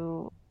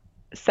you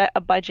set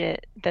a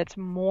budget that's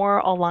more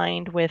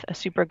aligned with a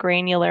super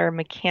granular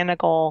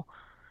mechanical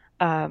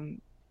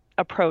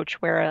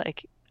approach where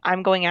like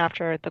I'm going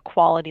after the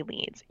quality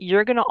leads,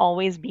 you're going to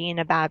always be in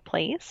a bad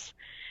place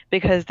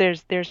because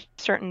there's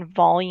certain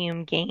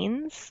volume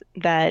gains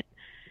that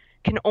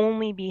can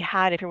only be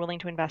had if you're willing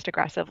to invest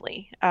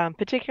aggressively,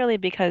 particularly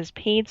because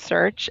paid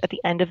search at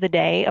the end of the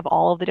day of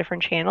all of the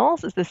different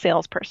channels is the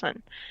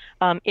salesperson.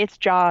 Its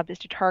job is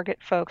to target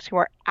folks who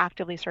are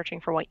actively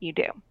searching for what you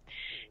do.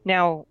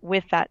 Now,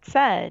 with that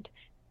said,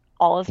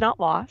 all is not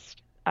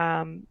lost.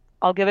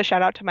 I'll give a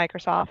shout out to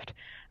Microsoft.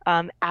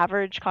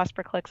 Average cost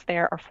per clicks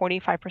there are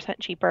 45%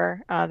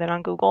 cheaper than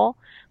on Google.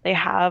 They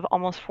have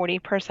almost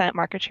 40%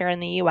 market share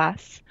in the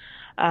US.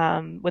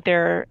 With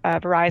their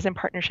Verizon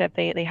partnership,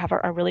 they have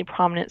a really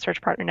prominent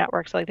search partner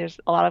network, so like there's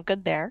a lot of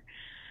good there.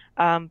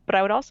 But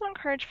I would also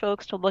encourage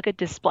folks to look at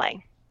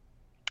display.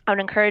 I would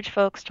encourage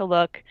folks to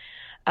look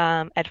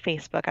at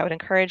Facebook. I would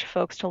encourage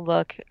folks to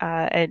look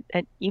at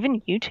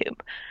even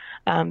YouTube,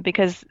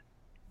 because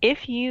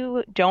if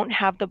you don't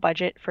have the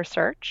budget for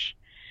search,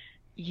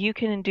 you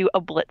can do a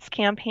blitz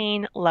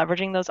campaign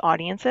leveraging those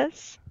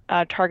audiences,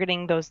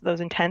 targeting those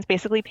intents,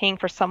 basically paying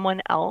for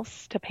someone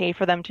else to pay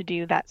for them to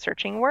do that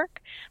searching work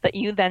that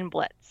you then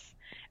blitz,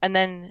 and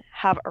then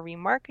have a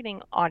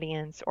remarketing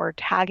audience or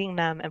tagging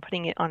them and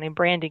putting it on a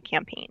branded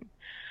campaign,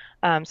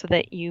 so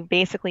that you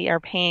basically are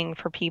paying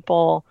for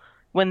people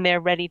when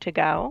they're ready to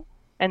go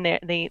and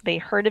they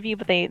heard of you,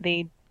 but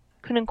they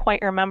couldn't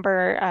quite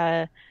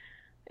remember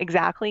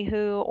exactly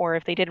who, or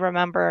if they did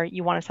remember,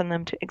 you want to send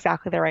them to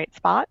exactly the right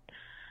spot.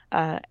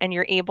 And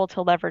you're able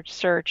to leverage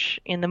search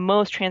in the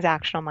most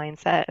transactional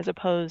mindset as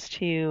opposed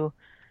to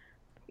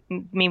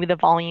maybe the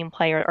volume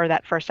play or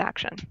that first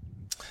action.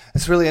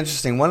 It's really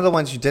interesting. One of the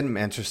ones you didn't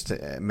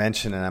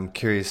mention, and I'm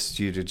curious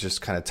you to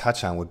just kind of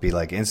touch on, would be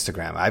like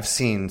Instagram.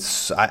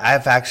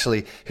 I've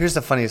actually, here's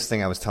the funniest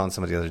thing I was telling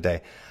somebody the other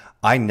day.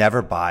 I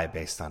never buy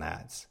based on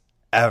ads,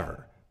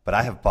 ever. But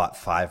I have bought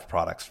 5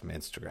 products from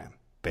Instagram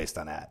based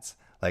on ads.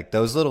 Like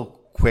those little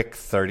quick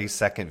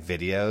 30-second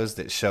videos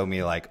that show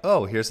me like,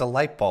 oh, here's a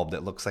light bulb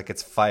that looks like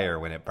it's fire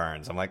when it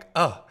burns. I'm like,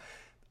 oh,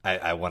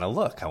 I want to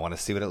look. I want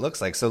to see what it looks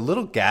like. So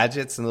little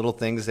gadgets and little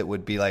things that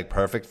would be like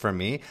perfect for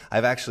me.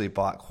 I've actually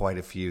bought quite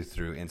a few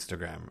through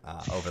Instagram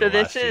over the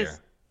last year.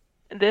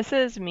 This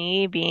is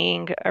me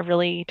being a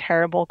really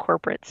terrible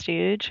corporate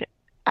stooge.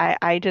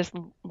 I just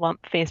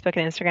lump Facebook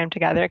and Instagram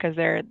together because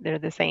they're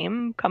the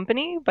same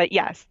company. But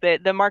yes,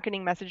 the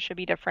marketing message should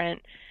be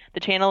different.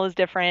 The channel is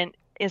different.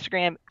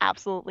 Instagram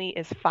absolutely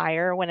is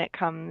fire when it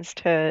comes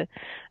to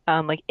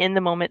like in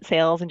the moment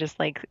sales and just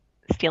like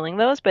stealing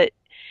those. But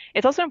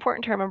it's also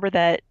important to remember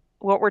that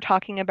what we're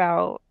talking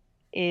about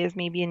is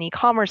maybe an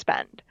e-commerce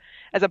spend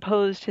as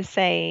opposed to,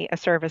 say, a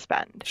service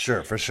spend.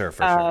 Sure, for sure,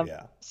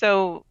 yeah.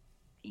 So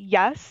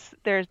yes,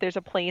 there's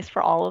a place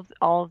for all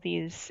of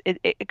these.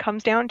 It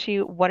comes down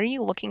to, what are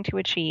you looking to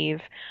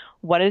achieve?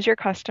 What is your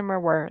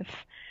customer worth?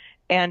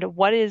 And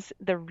what is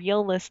the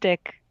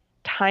realistic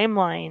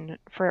timeline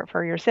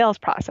for your sales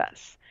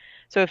process?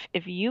 So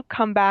if you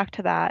come back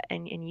to that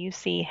and you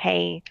see,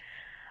 hey,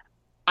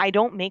 I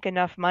don't make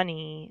enough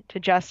money to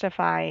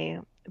justify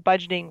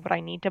budgeting what I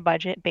need to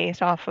budget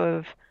based off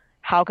of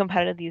how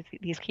competitive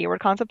these keyword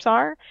concepts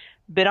are,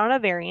 bid on a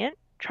variant,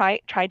 try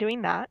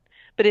doing that.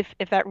 But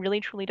if that really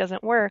truly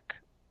doesn't work,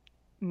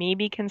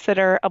 maybe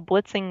consider a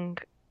blitzing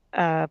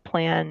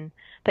plan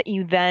that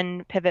you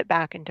then pivot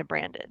back into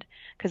branded.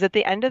 Because at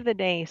the end of the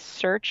day,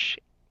 search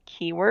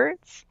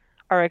keywords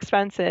are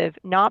expensive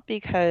not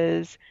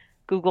because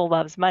Google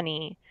loves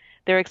money.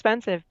 They're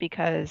expensive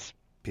because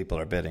people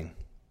are bidding.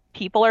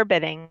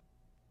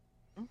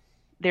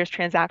 There's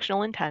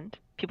transactional intent.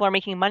 People are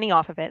making money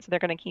off of it, so they're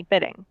going to keep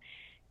bidding.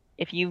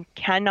 If you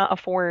cannot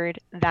afford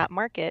that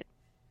market,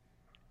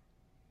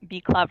 be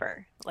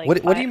clever. Like,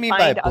 what do you mean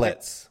by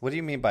blitz? What do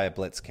you mean by a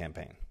blitz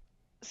campaign?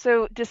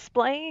 So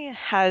display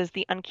has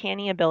the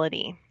uncanny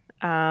ability,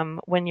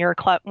 when you're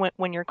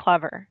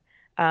clever,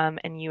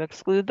 and you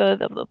exclude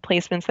the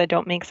placements that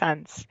don't make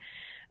sense.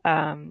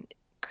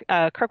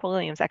 Kirk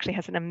Williams actually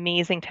has an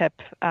amazing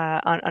tip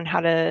on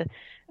how to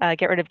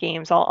get rid of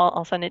games.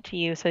 I'll send it to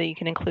you so that you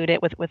can include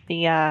it with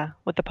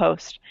the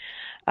post.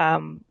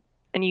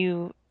 And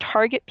you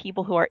target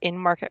people who are in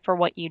market for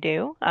what you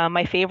do.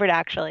 My favorite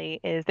actually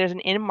is there's an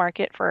in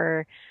market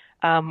for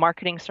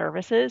marketing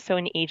services. So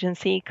an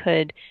agency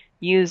could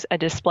use a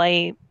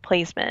display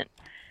placement,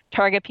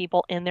 target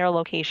people in their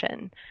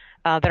location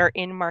that are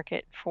in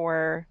market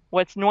for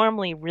what's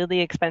normally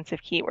really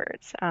expensive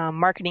keywords.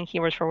 Marketing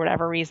keywords, for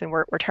whatever reason,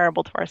 we're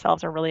terrible to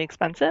ourselves, are really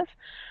expensive.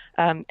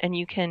 And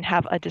you can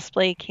have a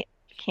display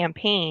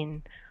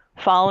campaign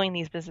following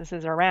these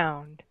businesses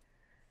around.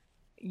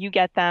 You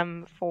get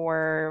them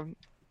for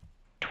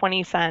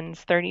 20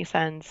 cents, 30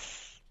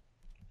 cents,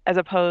 as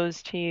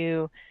opposed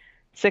to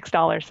 $6,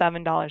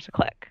 $7 a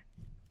click.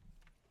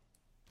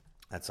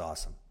 That's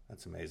awesome.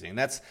 That's amazing.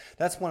 That's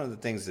one of the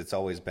things that's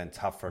always been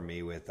tough for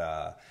me with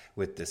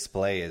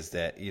display is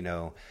that,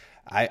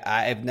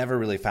 I've never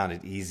really found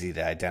it easy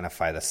to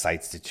identify the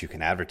sites that you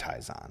can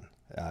advertise on.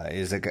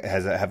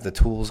 Have the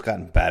tools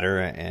gotten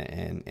better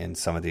in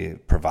some of the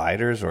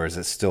providers, or is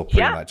it still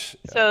pretty much?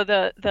 So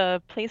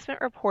the placement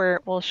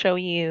report will show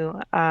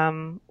you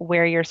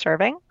where you're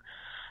serving.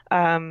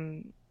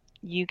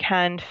 You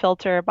can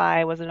filter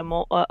by was it a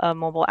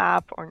mobile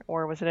app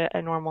or was it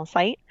a normal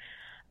site.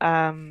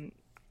 Um,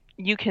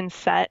 you can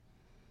set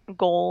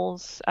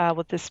goals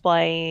with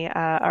display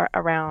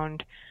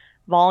around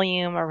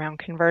volume, around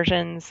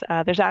conversions.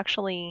 There's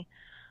actually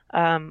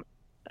the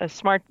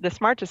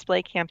smart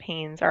display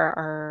campaigns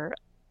are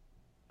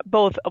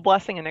both a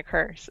blessing and a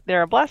curse.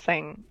 They're a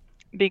blessing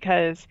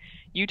because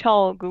you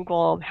tell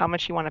Google how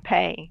much you want to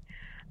pay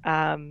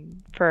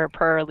for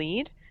per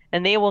lead,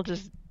 and they will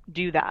just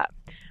do that.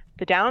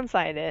 The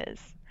downside is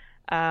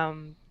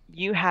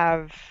you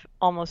have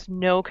almost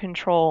no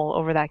control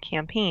over that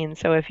campaign.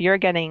 So if you're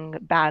getting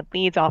bad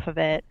leads off of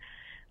it,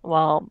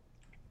 well,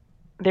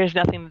 there's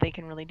nothing that they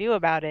can really do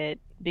about it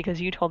because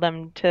you told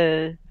them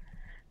to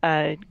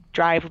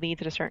drive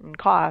leads at a certain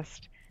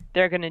cost.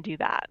 They're going to do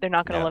that. They're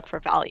not going to Yeah. look for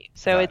value.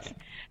 So Right.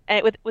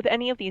 it's with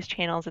any of these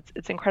channels,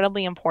 it's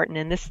incredibly important,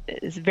 and this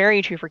is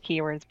very true for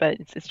keywords, but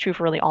it's true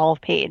for really all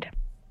of paid.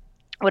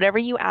 Whatever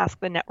you ask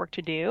the network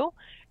to do,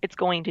 it's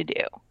going to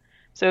do.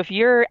 So if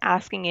you're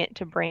asking it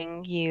to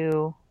bring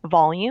you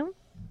volume,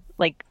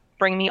 like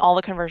bring me all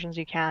the conversions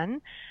you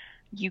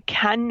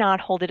cannot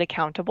hold it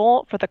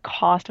accountable for the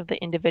cost of the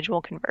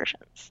individual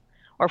conversions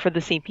or for the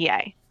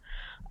CPA.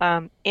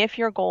 If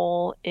your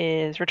goal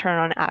is return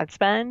on ad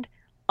spend,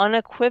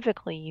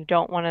 unequivocally, you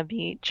don't want to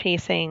be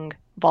chasing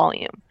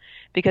volume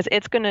because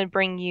it's going to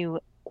bring you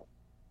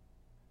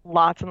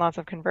lots and lots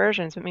of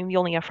conversions, but maybe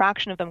only a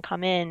fraction of them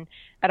come in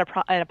at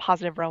a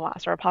positive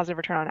ROAS or a positive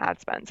return on ad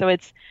spend. So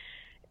it's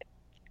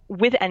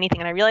with anything,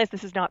 and I realize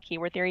this is not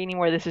keyword theory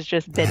anymore. This is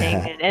just bidding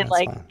and That's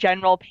like fine.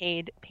 general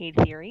paid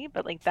theory,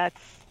 but like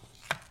that's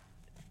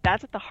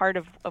at the heart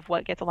of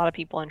what gets a lot of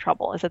people in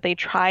trouble is that they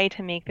try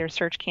to make their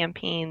search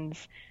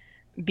campaigns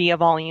be a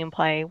volume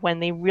play when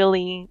they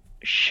really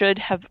should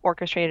have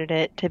orchestrated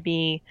it to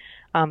be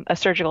a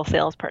surgical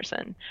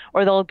salesperson.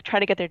 Or they'll try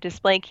to get their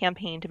display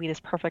campaign to be this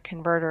perfect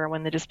converter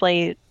when the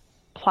display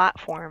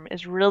platform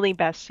is really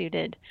best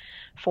suited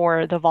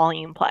for the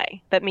volume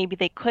play that maybe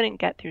they couldn't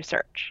get through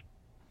search.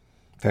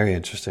 Very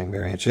interesting.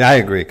 Very interesting. I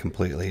agree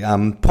completely.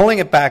 Pulling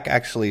it back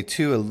actually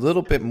to a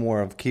little bit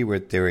more of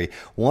keyword theory,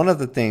 one of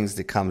the things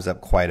that comes up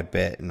quite a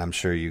bit, and I'm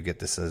sure you get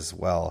this as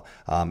well,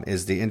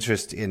 is the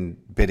interest in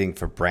bidding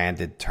for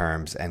branded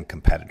terms and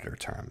competitor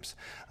terms.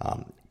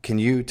 Can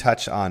you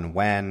touch on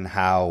when,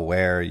 how,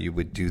 where you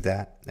would do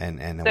that and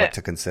So, what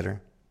to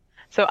consider?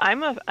 so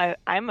I'm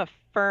a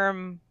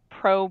firm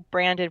pro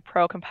branded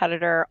pro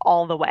competitor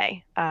all the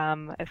way.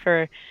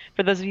 For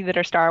those of you that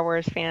are Star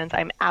Wars fans,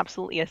 I'm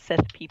absolutely a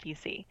Sith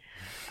PPC.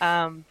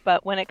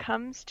 But when it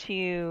comes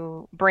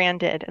to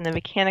branded and the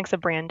mechanics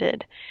of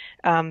branded,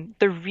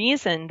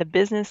 the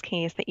business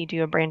case that you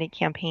do a branded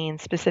campaign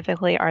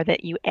specifically are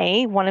that you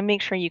want to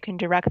make sure you can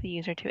direct the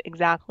user to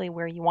exactly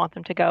where you want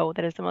them to go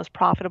that is the most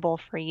profitable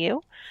for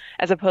you,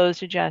 as opposed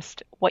to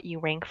just what you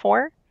rank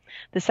for.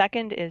 The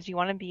second is you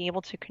want to be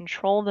able to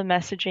control the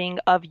messaging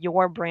of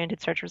your branded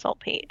search result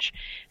page.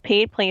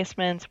 Paid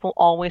placements will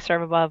always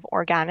serve above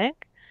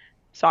organic.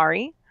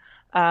 Sorry.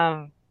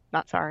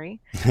 Not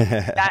sorry.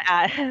 That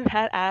ad,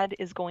 that ad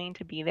is going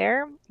to be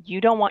there. You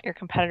don't want your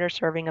competitor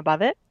serving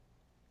above it.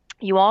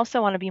 You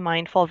also want to be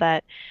mindful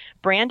that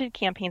branded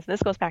campaigns, and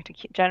this goes back to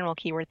general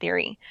keyword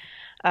theory,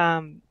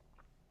 um,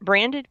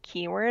 branded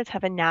keywords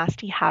have a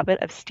nasty habit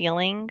of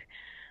stealing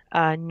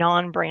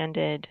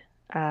non-branded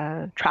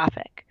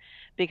traffic.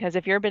 Because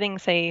if you're bidding,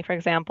 say, for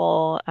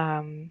example,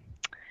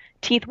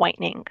 teeth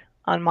whitening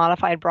on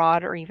modified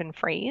broad or even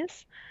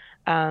phrase,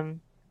 um,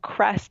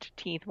 crest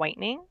teeth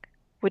whitening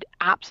would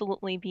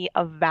absolutely be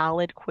a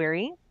valid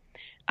query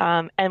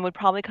and would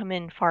probably come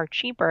in far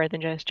cheaper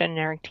than just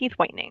generic teeth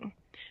whitening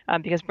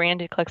because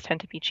branded clicks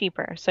tend to be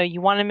cheaper. So you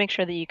want to make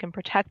sure that you can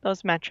protect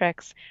those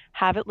metrics,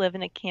 have it live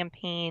in a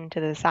campaign to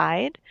the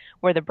side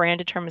where the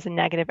branded term is a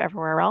negative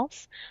everywhere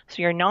else.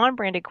 So your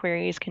non-branded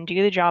queries can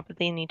do the job that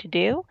they need to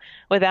do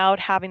without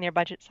having their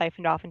budget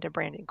siphoned off into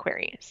branded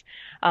queries.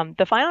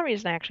 The final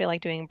reason I actually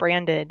like doing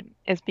branded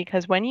is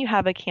because when you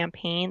have a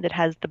campaign that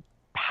has the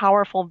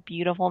powerful,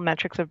 beautiful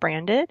metrics of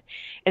branded,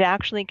 it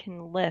actually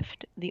can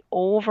lift the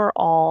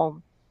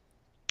overall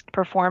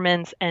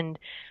performance and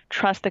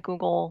trust that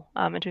Google,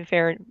 and to be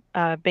fair,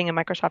 Bing and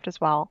Microsoft as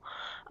well,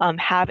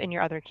 have in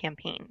your other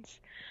campaigns.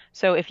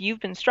 So if you've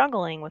been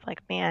struggling with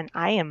like, man,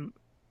 I am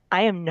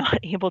not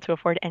able to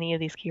afford any of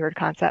these keyword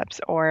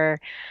concepts, or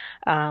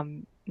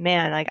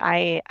man, like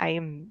I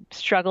am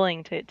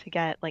struggling to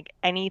get like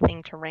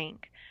anything to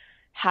rank.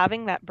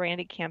 Having that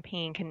branded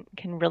campaign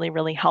can really,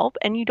 really help.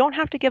 And you don't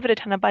have to give it a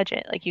ton of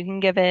budget. Like you can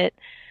give it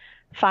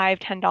 $5,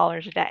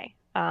 $10 a day.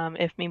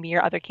 If maybe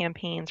your other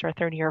campaigns are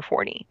 30 or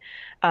 40.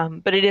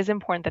 But it is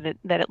important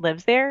that it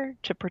lives there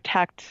to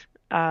protect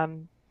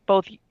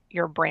both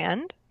your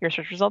brand, your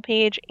search result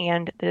page,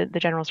 and the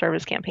general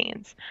service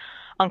campaigns.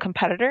 On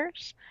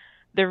competitors,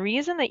 the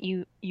reason that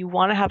you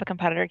want to have a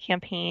competitor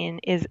campaign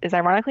is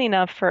ironically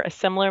enough for a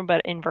similar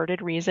but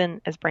inverted reason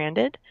as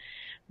branded.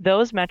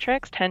 Those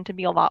metrics tend to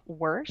be a lot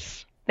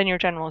worse than your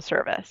general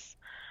service.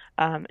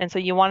 And so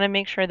you want to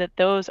make sure that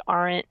those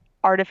aren't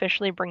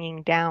artificially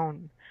bringing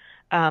down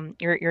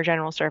your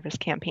general service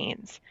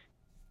campaigns.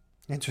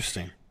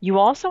 Interesting. You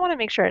also want to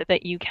make sure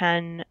that you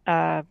can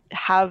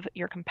have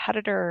your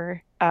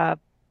competitor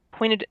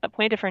point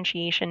of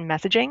differentiation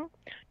messaging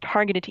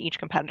targeted to each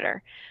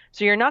competitor.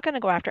 So you're not going to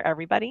go after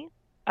everybody,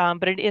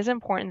 but it is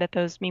important that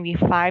those maybe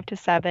 5 to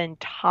 7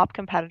 top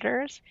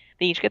competitors,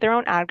 they each get their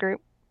own ad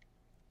group,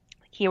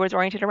 keywords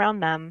oriented around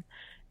them,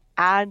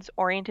 ads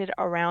oriented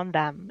around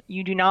them.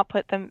 You do not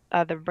put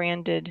the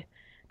branded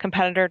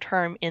competitor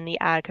term in the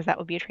ad because that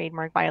would be a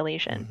trademark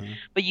violation. Mm-hmm.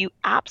 But you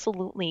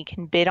absolutely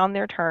can bid on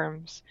their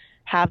terms,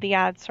 have the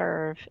ad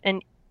serve,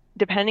 and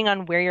depending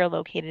on where you're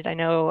located, I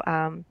know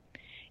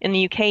in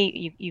the UK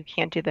you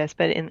can't do this,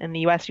 but in the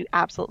US you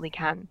absolutely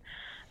can.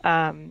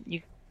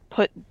 You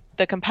put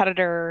the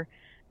competitor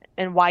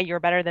and why you're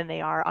better than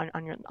they are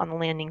on the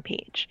landing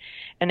page.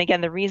 And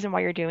again, the reason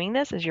why you're doing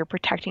this is you're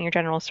protecting your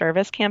general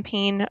service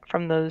campaign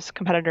from those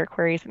competitor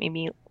queries that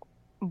maybe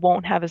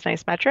won't have as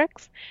nice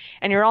metrics.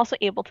 And you're also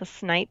able to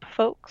snipe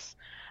folks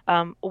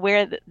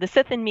where the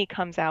Sith in me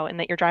comes out and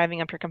that you're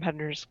driving up your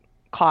competitors'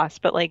 costs.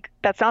 But like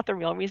that's not the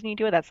real reason you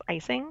do it. That's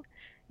icing.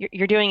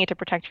 You're doing it to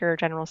protect your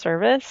general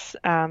service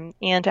and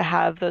to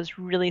have those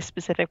really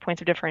specific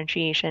points of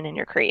differentiation in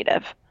your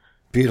creative.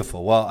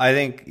 Beautiful. Well, I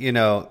think,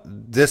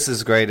 this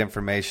is great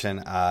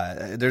information.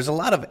 There's a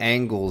lot of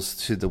angles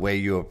to the way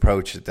you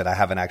approach it that I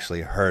haven't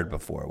actually heard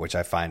before, which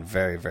I find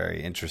very,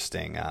 very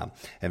interesting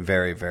and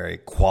very, very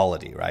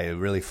quality, right? It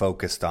really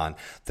focused on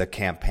the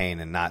campaign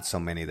and not so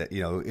many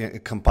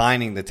that,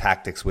 combining the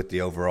tactics with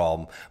the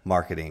overall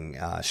marketing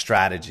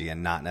strategy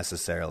and not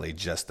necessarily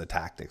just the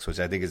tactics,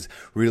 which I think is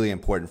really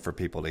important for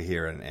people to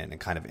hear and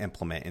kind of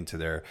implement into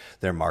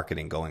their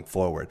marketing going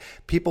forward.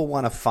 People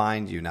want to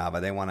find you, Navah.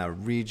 They want to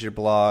read your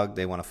blog,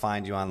 they want to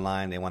find you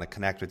online, they want to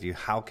connect with you.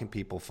 How can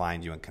people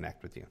find you and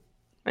connect with you?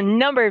 A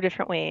number of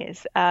different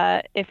ways.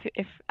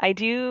 If I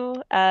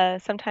do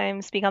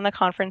sometimes speak on the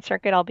conference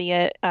circuit, I'll be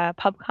at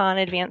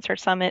PubCon, Advanced Search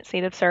Summit,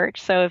 State of Search.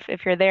 So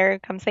if you're there,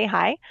 come say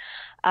hi.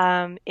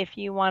 If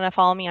you want to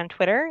follow me on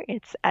Twitter,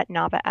 it's at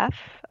NavahF.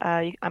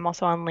 I'm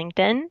also on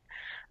LinkedIn,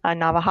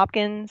 Navah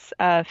Hopkins.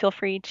 Feel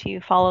free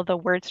to follow the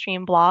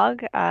WordStream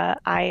blog.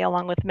 I,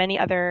 along with many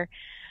other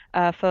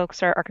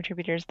folks, are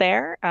contributors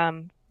there.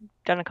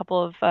 Done a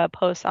couple of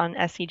posts on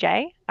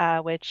SCJ,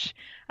 which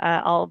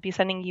I'll be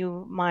sending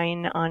you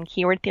mine on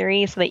keyword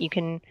theory so that you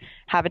can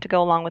have it to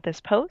go along with this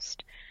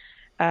post.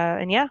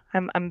 And yeah,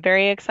 I'm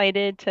very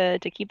excited to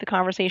keep the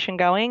conversation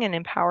going and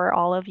empower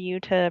all of you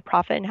to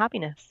profit and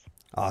happiness.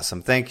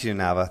 Awesome. Thank you,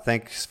 Navah.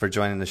 Thanks for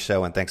joining the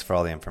show and thanks for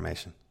all the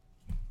information.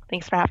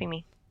 Thanks for having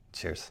me.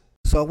 Cheers.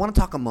 So I want to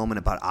talk a moment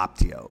about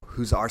Opteo,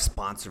 who's our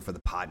sponsor for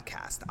the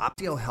podcast.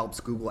 Opteo helps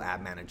Google Ad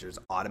Managers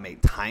automate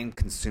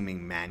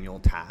time-consuming manual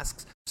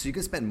tasks so you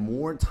can spend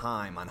more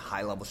time on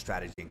high-level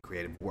strategy and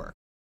creative work.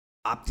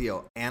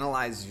 Opteo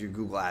analyzes your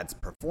Google Ads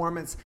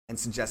performance and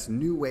suggests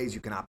new ways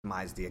you can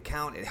optimize the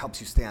account. It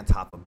helps you stay on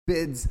top of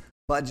bids,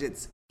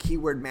 budgets,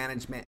 keyword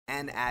management,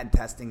 and ad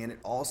testing, and it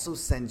also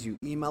sends you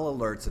email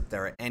alerts if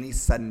there are any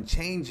sudden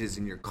changes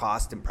in your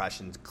cost,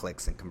 impressions,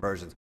 clicks, and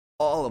conversions,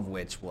 all of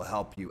which will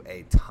help you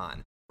a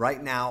ton.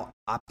 Right now,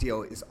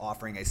 Opteo is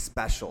offering a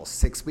special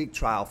 6-week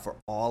trial for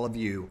all of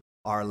you,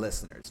 our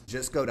listeners.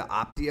 Just go to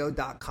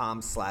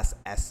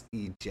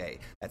opteo.com/SEJ.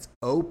 That's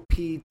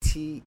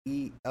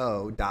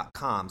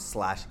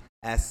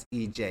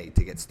OPTEO.com/SEJ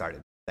to get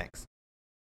started. Thanks.